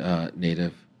and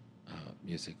native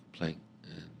music playing,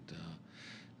 and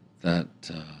that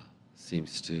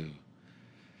seems to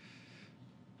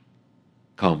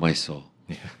calm my soul.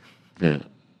 Yeah. Yeah.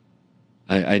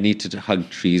 I need to hug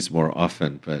trees more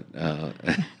often, but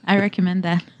I recommend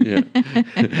that. yeah,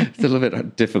 it's a little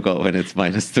bit difficult when it's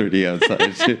 -30 outside.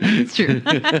 It's true.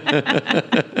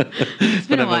 It's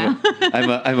been a while.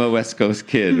 I'm a West Coast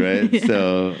kid, right? Yeah.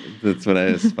 So that's what I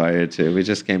aspire to. We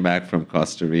just came back from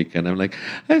Costa Rica, and I'm like,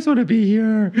 I just want to be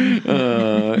here, be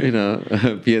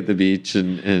at the beach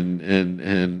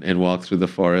and walk through the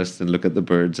forest and look at the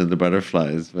birds and the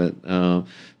butterflies, but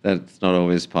that's not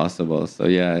always possible. So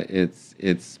yeah, it's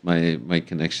my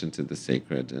connection to the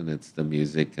sacred, and it's the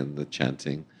music and the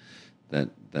chanting that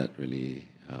really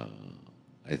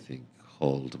I think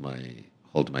hold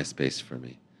my space for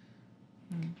me.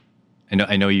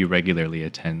 I know you regularly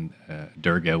attend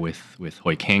Durga with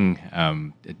Hoi King,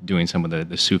 doing some of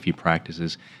the Sufi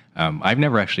practices. I've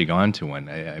never actually gone to one.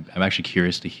 I'm actually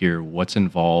curious to hear what's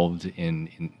involved in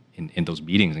those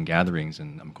meetings and gatherings,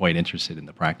 and I'm quite interested in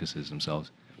the practices themselves.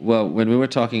 Well, when we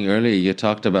were talking earlier, you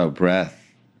talked about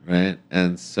breath, right?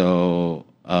 And so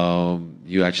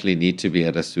you actually need to be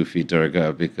at a Sufi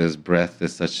Durga because breath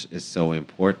is so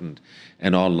important,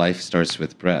 and all life starts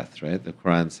with breath, right? The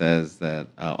Quran says that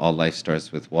all life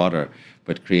starts with water,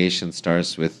 but creation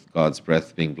starts with God's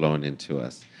breath being blown into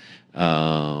us.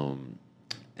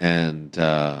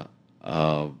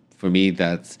 For me,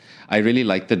 I really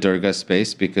like the Durga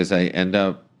space because I end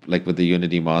up, like with the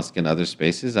Unity Mosque and other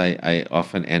spaces, I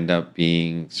often end up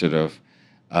being sort of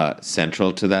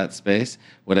central to that space.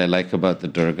 What I like about the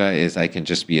Durga is I can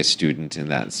just be a student in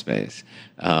that space.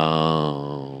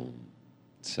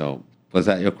 So, was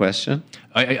that your question?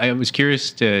 I was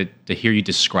curious to hear you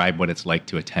describe what it's like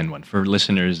to attend one for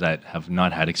listeners that have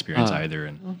not had experience either.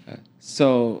 And okay.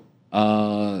 So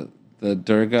the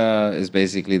Durga is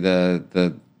basically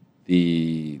the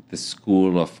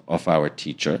school of our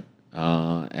teacher,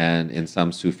 and in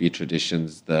some Sufi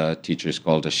traditions, the teacher is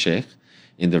called a sheikh.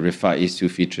 In the Rifa'i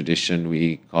Sufi tradition,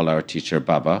 we call our teacher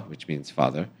Baba, which means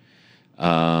father.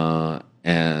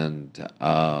 And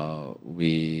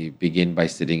we begin by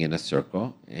sitting in a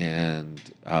circle, and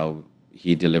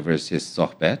he delivers his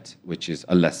sohbet, which is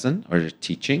a lesson or a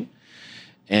teaching.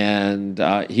 And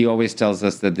he always tells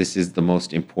us that this is the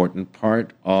most important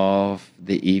part of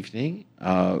the evening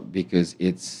because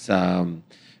it's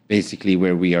basically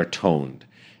where we are toned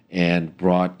and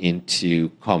brought into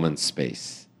common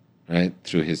space, right,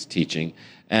 through his teaching.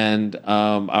 And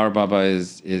our Baba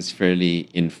is fairly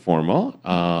informal.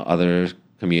 Other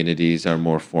communities are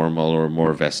more formal or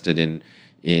more vested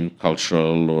in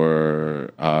cultural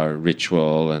or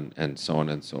ritual and so on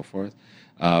and so forth.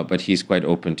 But he's quite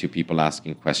open to people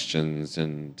asking questions,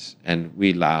 and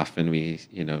we laugh and we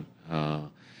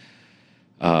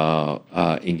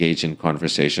engage in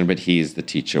conversation. But he is the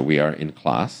teacher. We are in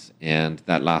class, and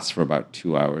that lasts for about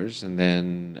 2 hours. And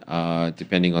then,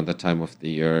 depending on the time of the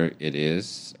year it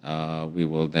is, we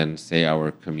will then say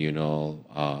our communal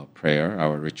prayer,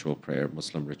 our ritual prayer,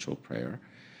 Muslim ritual prayer.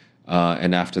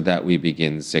 And after that, we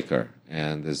begin zikr.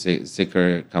 And the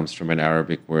zikr comes from an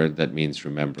Arabic word that means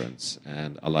remembrance.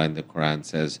 And Allah in the Quran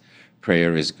says,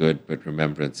 prayer is good, but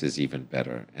remembrance is even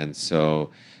better. And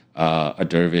so a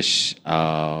dervish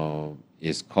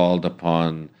is called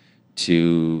upon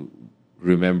to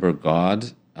remember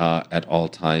God at all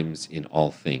times in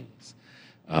all things.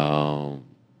 And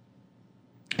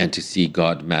to see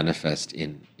God manifest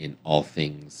in all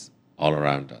things all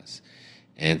around us.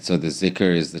 And so the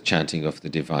zikr is the chanting of the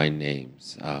divine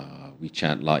names. We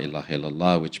chant La ilaha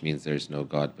illallah, which means there is no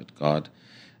God but God.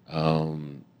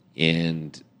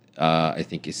 And I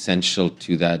think essential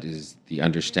to that is the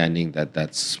understanding that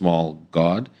that small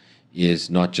God is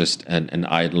not just an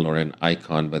idol or an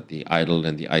icon, but the idol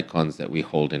and the icons that we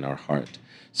hold in our heart.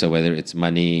 So whether it's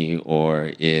money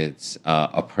or it's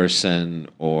a person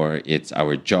or it's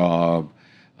our job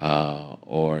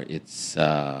or it's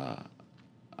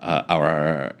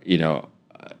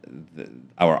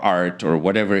our art or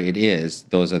whatever it is,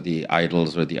 those are the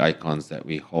idols or the icons that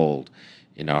we hold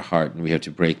in our heart, and we have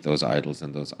to break those idols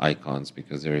and those icons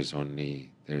because there is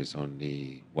only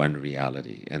one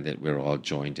reality, and that we're all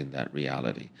joined in that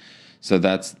reality. So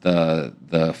that's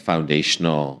the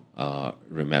foundational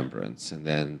remembrance, and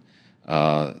then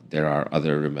there are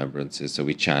other remembrances. So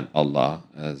we chant Allah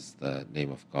as the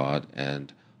name of God,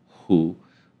 and Hu,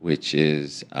 which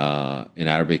is in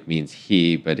Arabic means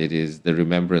he, but it is the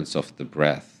remembrance of the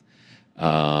breath,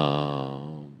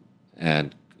 and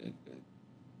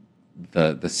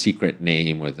the secret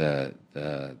name or the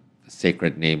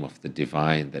sacred name of the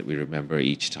divine that we remember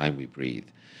each time we breathe.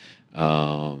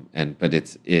 But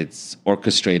it's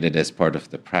orchestrated as part of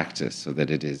the practice, so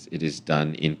that it is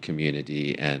done in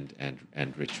community and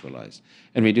ritualized.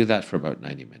 And we do that for about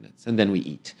 90 minutes, and then we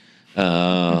eat.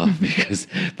 Because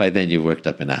by then you worked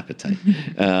up an appetite.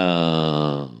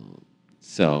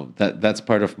 So that's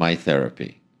part of my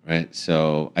therapy, right?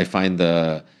 So I find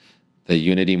the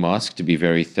Unity Mosque to be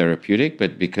very therapeutic,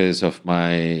 but because of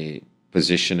my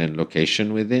position and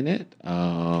location within it,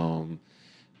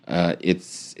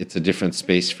 it's a different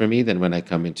space for me than when I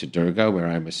come into Durga, where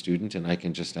I'm a student and I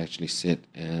can just actually sit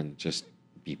and just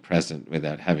be present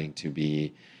without having to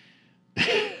be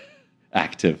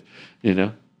active,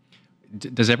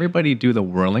 Does everybody do the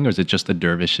whirling, or is it just the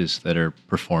dervishes that are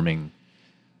performing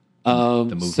the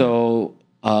movement? So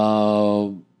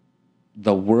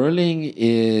the whirling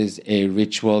is a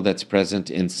ritual that's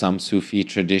present in some Sufi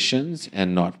traditions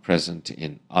and not present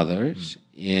in others.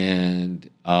 And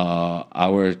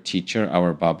our teacher,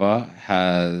 our Baba,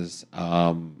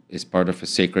 is part of a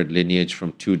sacred lineage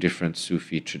from two different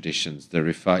Sufi traditions, the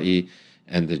Rifa'i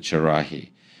and the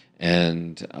Jarahi.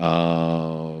 And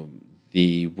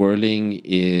the whirling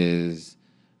is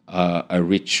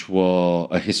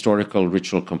a historical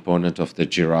ritual component of the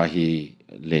Jirahi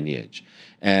lineage.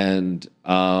 And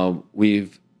we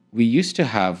used to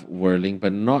have whirling,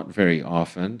 but not very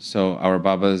often. So our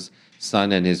Baba's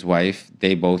son and his wife,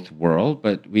 they both whirl,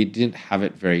 but we didn't have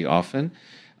it very often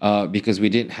because we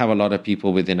didn't have a lot of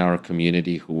people within our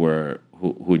community who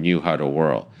knew how to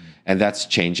whirl. And that's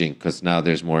changing because now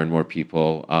there's more and more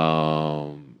people,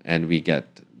 and we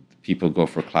get people go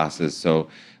for classes. So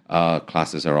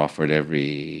classes are offered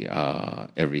every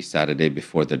Saturday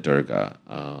before the Durga,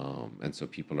 and so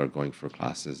people are going for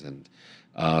classes, and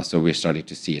so we're starting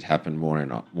to see it happen more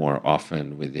and more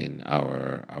often within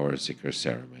our zikr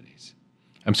ceremonies.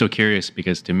 I'm so curious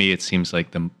because to me it seems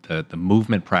like the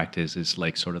movement practice is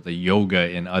like sort of the yoga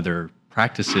in other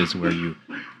practices where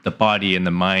the body and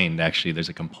the mind, actually there's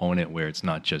a component where it's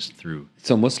not just through.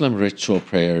 So Muslim ritual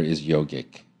prayer is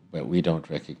yogic, but we don't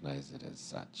recognize it as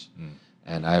such.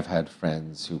 And I've had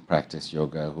friends who practice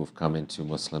yoga who've come into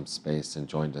Muslim space and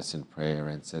joined us in prayer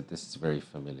and said, this is very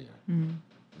familiar.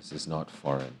 This is not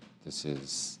foreign.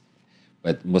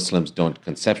 But Muslims don't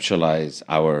conceptualize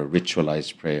our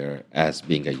ritualized prayer as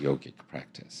being a yogic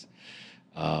practice.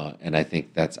 And I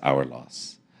think that's our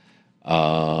loss.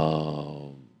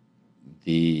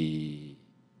 The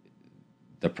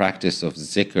practice of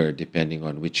zikr, depending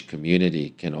on which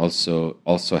community, can also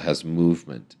has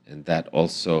movement, and that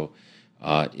also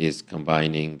is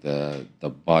combining the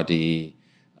body,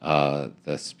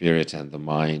 the spirit, and the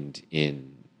mind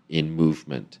in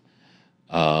movement.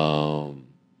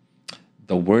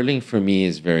 The whirling for me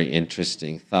is very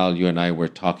interesting. Thal, you and I were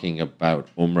talking about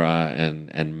Umrah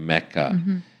and Mecca.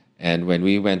 And when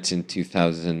we went in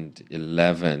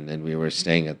 2011 and we were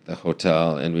staying at the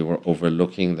hotel and we were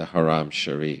overlooking the Haram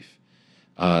Sharif,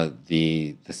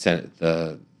 the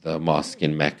mosque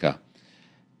in Mecca,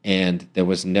 and there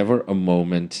was never a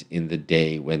moment in the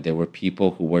day when there were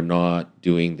people who were not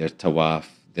doing their tawaf,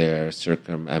 their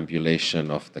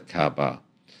circumambulation of the Kaaba.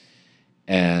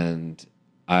 And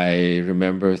I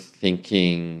remember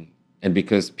thinking, and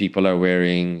because people are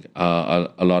wearing, a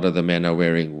lot of the men are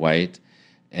wearing white,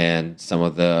 and some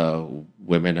of the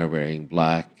women are wearing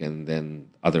black, and then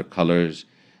other colors.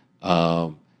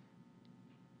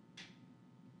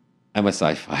 I'm a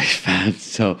sci-fi fan,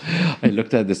 so I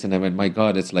looked at this and I went, my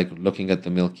God, it's like looking at the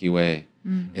Milky Way.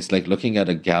 It's like looking at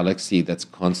a galaxy that's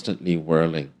constantly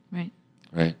whirling. Right?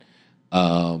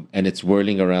 And it's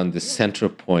whirling around this center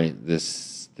point,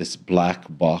 this black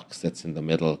box that's in the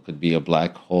middle. Could be a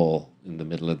black hole in the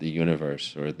middle of the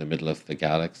universe or in the middle of the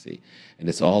galaxy. And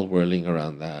it's all whirling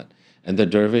around that. And the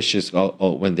dervishes,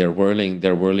 when they're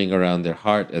whirling around their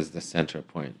heart as the center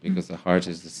point, because the heart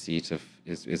is the seat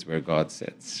is where God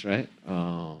sits, right?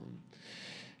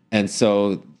 And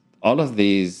so all of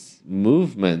these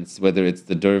movements, whether it's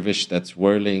the dervish that's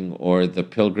whirling or the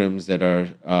pilgrims that are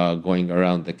going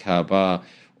around the Kaaba,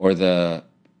 or the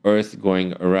Earth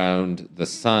going around the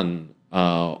sun,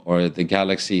 or the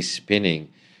galaxy spinning,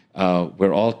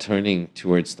 we're all turning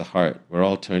towards the heart. We're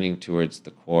all turning towards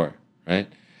the core,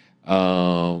 right?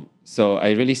 So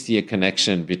I really see a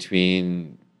connection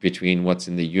between what's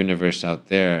in the universe out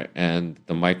there and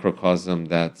the microcosm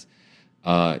that's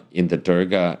in the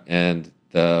Durga, and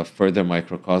the further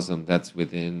microcosm that's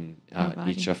within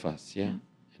each of us,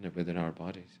 within our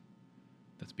bodies.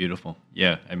 That's beautiful.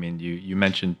 Yeah, I mean, you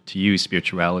mentioned, to you,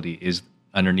 spirituality is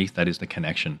underneath that is the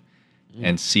connection,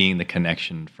 and seeing the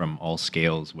connection from all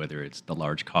scales, whether it's the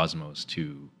large cosmos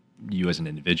to you as an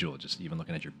individual, just even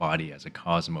looking at your body as a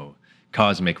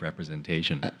cosmic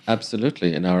representation.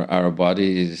 Absolutely, and our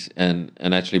bodies, and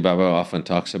actually Baba often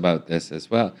talks about this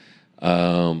as well.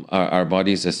 Our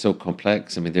bodies are so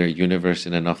complex. I mean, they're a universe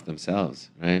in and of themselves,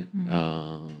 right?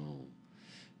 And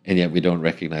yet we don't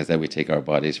recognize that. We take our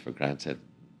bodies for granted,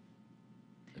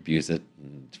 abuse it,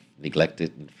 and neglect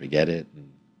it, and forget it,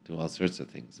 and do all sorts of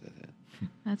things with it.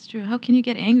 That's true. How can you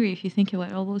get angry if you think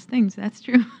about all those things? That's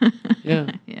true. Yeah.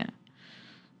 Yeah.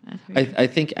 I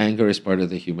think anger is part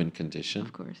of the human condition.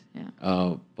 Of course, yeah.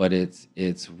 But it's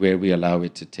where we allow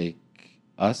it to take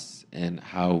us and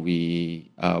how we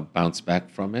bounce back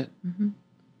from it.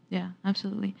 Yeah,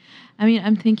 absolutely. I mean,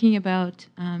 I'm thinking about,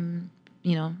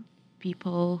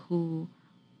 people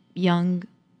young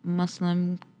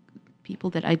Muslim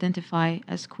people that identify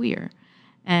as queer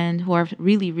and who are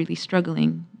really, really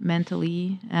struggling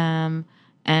mentally, and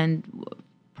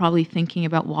probably thinking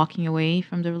about walking away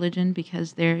from the religion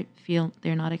because they feel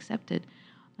they're not accepted.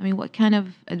 I mean, what kind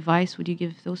of advice would you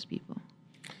give those people?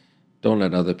 Don't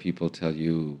let other people tell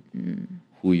you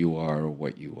who you are or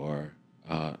what you are.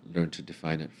 Learn to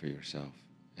define it for yourself,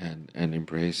 and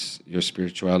embrace your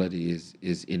spirituality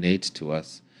is innate to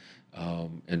us.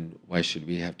 And why should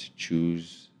we have to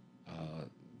choose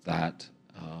that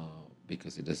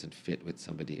because it doesn't fit with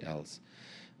somebody else?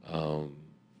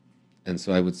 And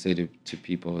so I would say to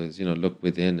people is, look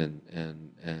within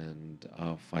and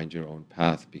find your own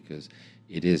path, because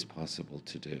it is possible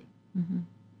to do.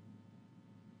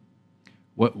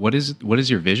 What is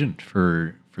your vision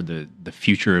for the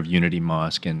future of Unity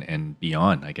Mosque and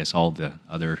beyond? I guess all the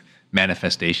other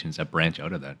manifestations that branch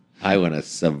out of that. I want to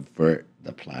subvert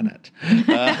the planet.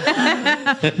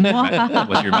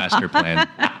 What's your master plan?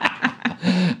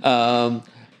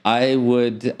 I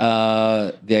would,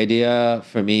 the idea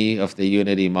for me of the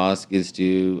Unity Mosque is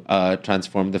to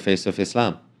transform the face of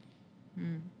Islam.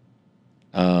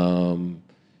 Not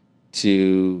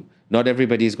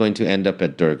everybody is going to end up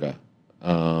at Durga.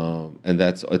 And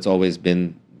it's always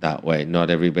been that way. Not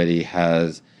everybody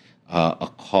has a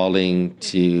calling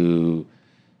to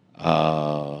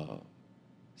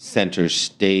center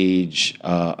stage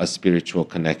a spiritual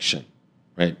connection,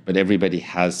 right? But everybody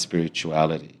has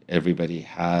spirituality. Everybody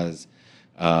has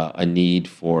a need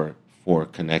for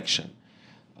connection.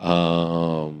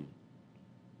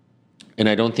 And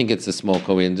I don't think it's a small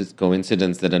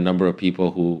coincidence that a number of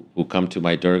people who come to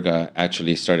my durga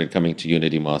actually started coming to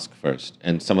Unity Mosque first.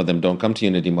 And some of them don't come to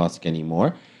Unity Mosque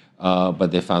anymore, but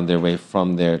they found their way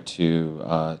from there to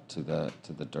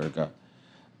the durga.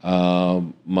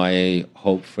 My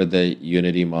hope for the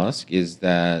Unity Mosque is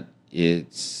that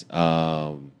its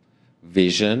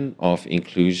vision of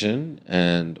inclusion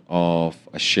and of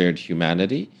a shared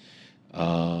humanity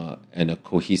and a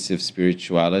cohesive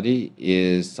spirituality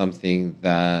is something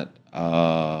that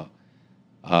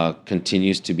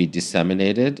continues to be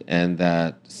disseminated, and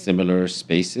that similar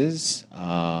spaces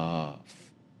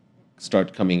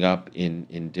start coming up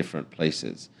in different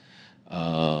places.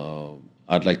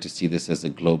 I'd like to see this as a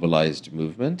globalized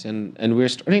movement, and we're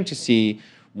starting to see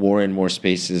more and more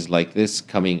spaces like this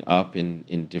coming up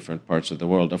in different parts of the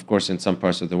world. Of course, in some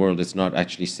parts of the world, it's not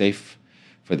actually safe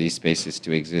for these spaces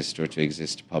to exist or to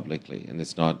exist publicly, and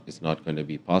it's not going to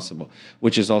be possible.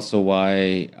 Which is also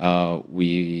why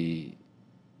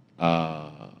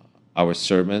our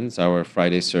sermons, our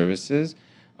Friday services,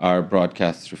 are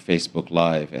broadcast through Facebook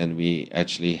Live, and we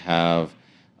actually have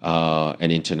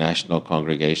an international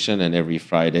congregation, and every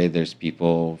Friday there's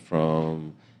people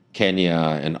from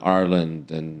Kenya and Ireland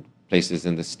and places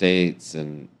in the States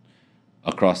and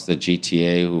across the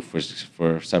GTA who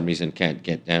for some reason can't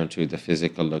get down to the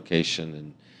physical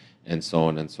location and so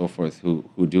on and so forth,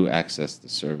 who do access the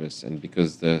service. And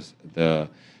because the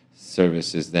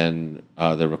service is then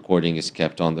the recording is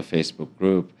kept on the Facebook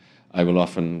group, I will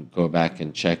often go back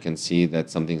and check and see that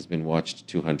something's been watched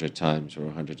 200 times or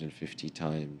 150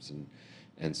 times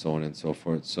and so on and so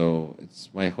forth. So it's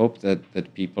my hope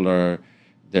that people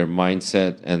their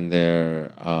mindset and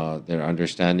their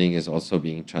understanding is also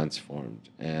being transformed.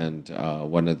 And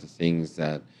one of the things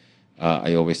that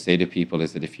I always say to people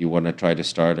is that if you want to try to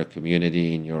start a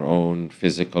community in your own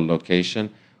physical location,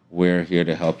 we're here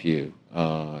to help you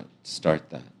start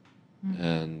that. Mm-hmm.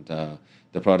 And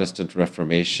the Protestant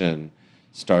Reformation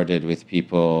started with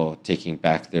people taking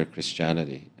back their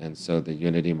Christianity. And so the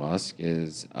Unity Mosque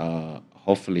is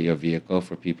hopefully a vehicle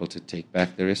for people to take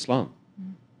back their Islam.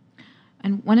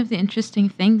 And one of the interesting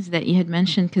things that you had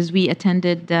mentioned, because we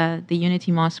attended the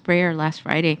Unity Mosque prayer last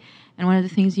Friday, and one of the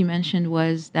things you mentioned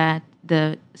was that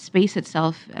the space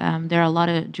itself, there are a lot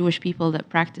of Jewish people that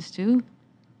practice too,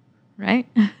 right?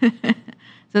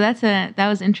 So that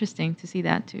was interesting to see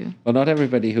that too. Well, not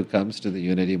everybody who comes to the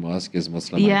Unity Mosque is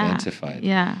Muslim identified.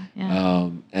 Yeah.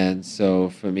 And so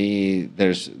for me,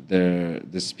 this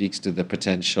speaks to the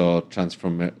potential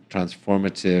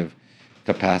transformative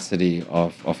capacity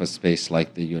of a space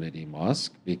like the Unity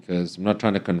Mosque, because I'm not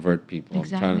trying to convert people.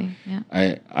 Exactly.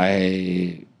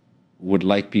 I would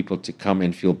like people to come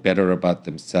and feel better about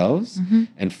themselves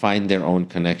and find their own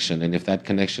connection. And if that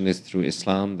connection is through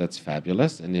Islam, that's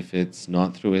fabulous. And if it's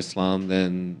not through Islam,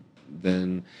 then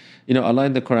Allah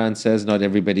in the Quran says not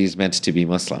everybody is meant to be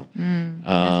Muslim.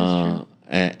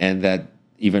 And that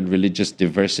even religious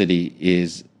diversity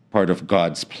is part of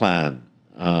God's plan.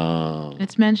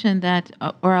 It's mentioned that,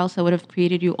 or else I would have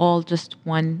created you all just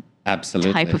one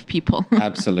type of people.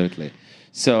 Absolutely.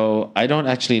 So I don't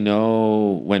actually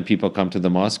know when people come to the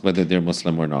mosque whether they're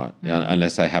Muslim or not,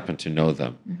 unless I happen to know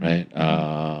them, right?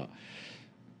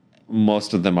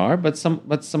 Most of them are, but some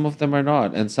of them are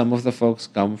not, and some of the folks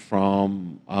come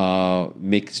from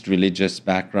mixed religious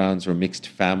backgrounds or mixed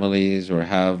families, or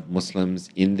have Muslims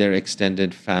in their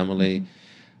extended family.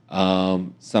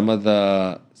 Some of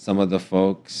the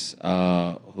folks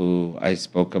who I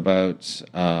spoke about,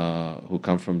 who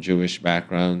come from Jewish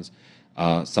backgrounds,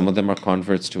 some of them are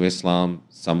converts to Islam.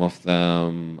 Some of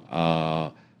them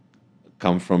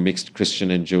come from mixed Christian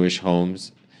and Jewish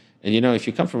homes. And if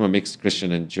you come from a mixed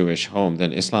Christian and Jewish home,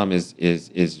 then Islam is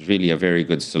really a very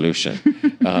good solution.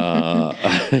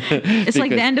 It's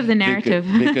like the end of the narrative.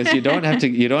 because you don't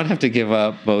have to give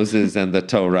up Moses and the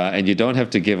Torah, and you don't have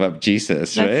to give up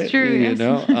Jesus. That's right? true. You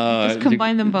know, just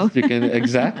combine them both. You can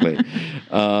exactly.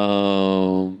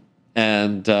 So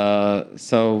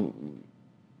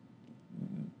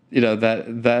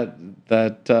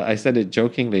that I said it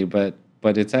jokingly, but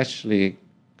it's actually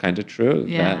kind of true.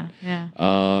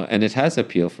 And it has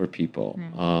appeal for people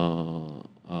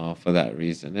for that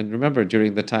reason. And remember,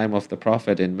 during the time of the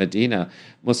Prophet in Medina,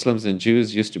 Muslims and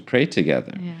Jews used to pray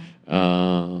together.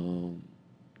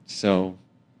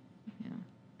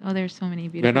 Oh, there's so many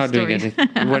We're beautiful not doing stories. anything.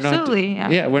 Absolutely.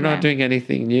 We're not doing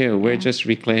anything new. We're just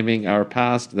reclaiming our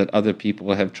past that other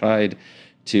people have tried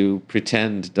to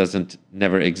pretend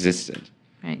never existed.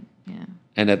 Right. Yeah.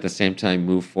 And at the same time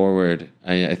move forward.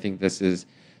 I think this is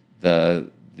the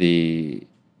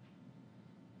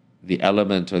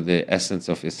element or the essence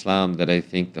of Islam that I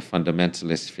think the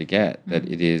fundamentalists forget, that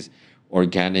it is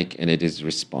organic and it is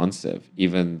responsive.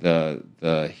 Even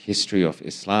the history of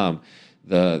Islam,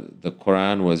 the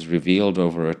Quran was revealed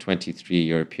over a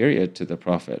 23-year period to the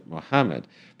Prophet Muhammad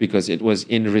because it was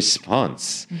in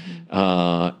response.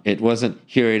 It wasn't,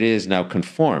 here it is, now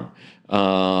conform,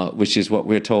 which is what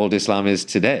we're told Islam is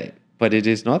today. But it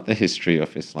is not the history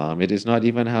of Islam. It is not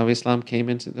even how Islam came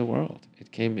into the world.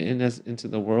 It came into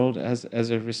the world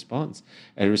as a response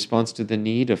to the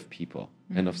need of people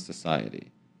and of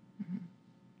society.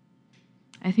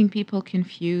 I think people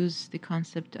confuse the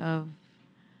concept of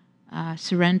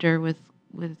surrender with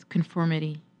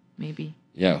conformity, maybe.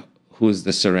 Yeah, who's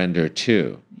the surrender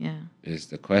to? Yeah. Is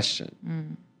the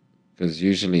question. Because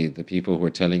usually the people who are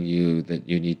telling you that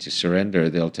you need to surrender,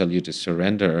 they'll tell you to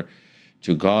surrender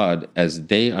to God as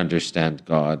they understand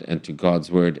God and to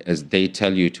God's word as they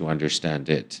tell you to understand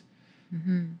it.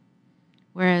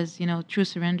 Whereas, true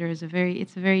surrender is a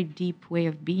very deep way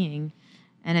of being,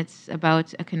 and it's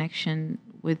about a connection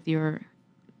with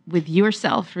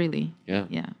yourself, really. Yeah.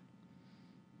 Yeah.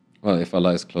 Well, if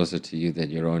Allah is closer to you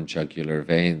than your own jugular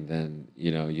vein, then,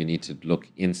 you need to look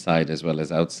inside as well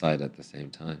as outside at the same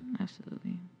time.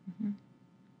 Absolutely.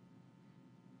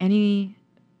 Anything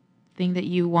that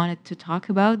you wanted to talk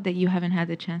about that you haven't had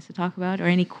the chance to talk about, or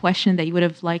any question that you would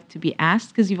have liked to be asked?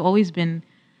 Because you've always been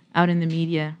out in the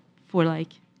media for 20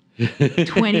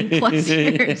 plus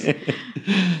years.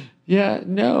 Yeah,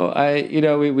 no,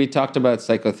 we talked about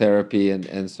psychotherapy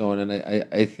and so on, and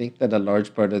I think that a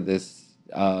large part of this,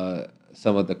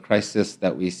 some of the crisis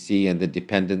that we see and the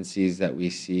dependencies that we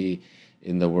see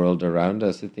in the world around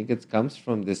us, I think it comes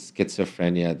from this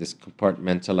schizophrenia, this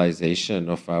compartmentalization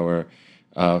of our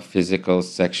physical,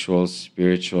 sexual,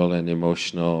 spiritual, and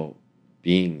emotional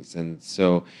beings. And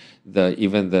so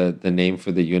even the name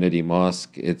for the Unity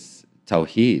Mosque, it's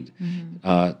Tawheed.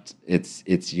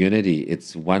 It's unity,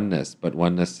 it's oneness, but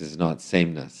oneness is not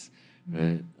sameness.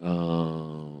 Right?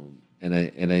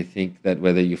 And I think that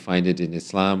whether you find it in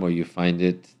Islam or you find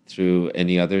it through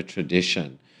any other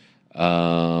tradition,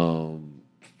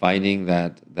 finding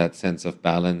that sense of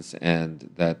balance and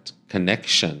that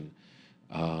connection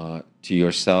to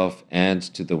yourself and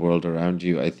to the world around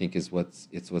you, I think is what's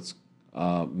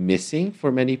missing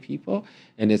for many people,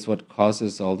 and it's what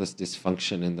causes all this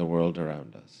dysfunction in the world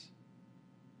around us.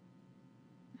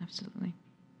 Absolutely.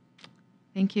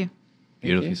 Thank you.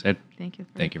 Beautifully said. Thank you.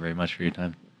 Thank you very much for your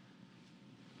time.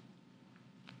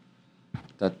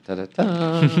 Da, da, da,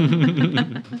 da.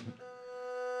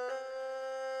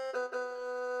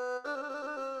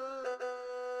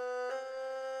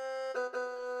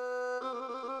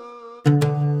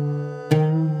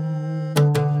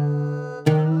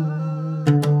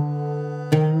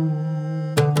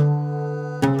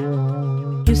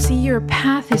 You see, your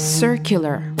path is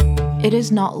circular. It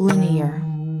is not linear.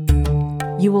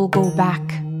 You will go back.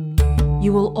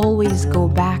 You will always go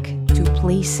back to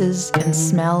places and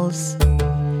smells.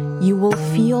 You will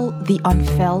feel the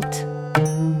unfelt.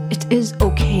 It is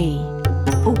okay.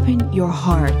 Open your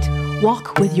heart.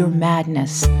 Walk with your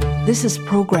madness. This is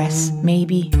progress,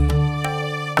 maybe.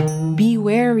 Be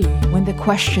wary when the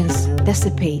questions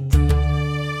dissipate.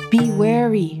 Be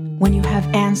wary when you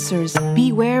have answers.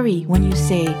 Be wary when you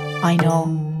say, I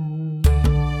know.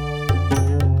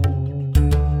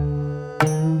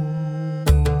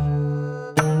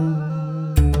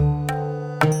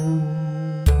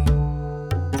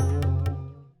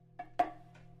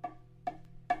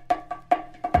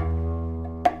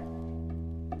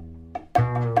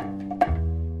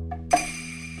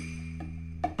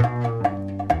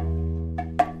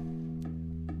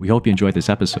 We hope you enjoyed this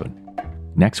episode.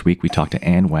 Next week, we talk to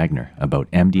Anne Wagner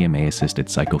about MDMA-assisted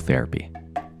psychotherapy.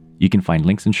 You can find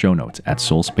links and show notes at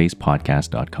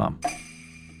soulspacepodcast.com.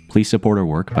 Please support our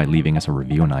work by leaving us a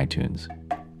review on iTunes.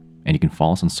 And you can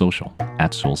follow us on social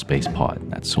at soulspacepod,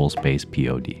 that's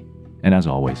soulspacepod. And as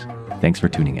always, thanks for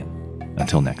tuning in.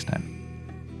 Until next time.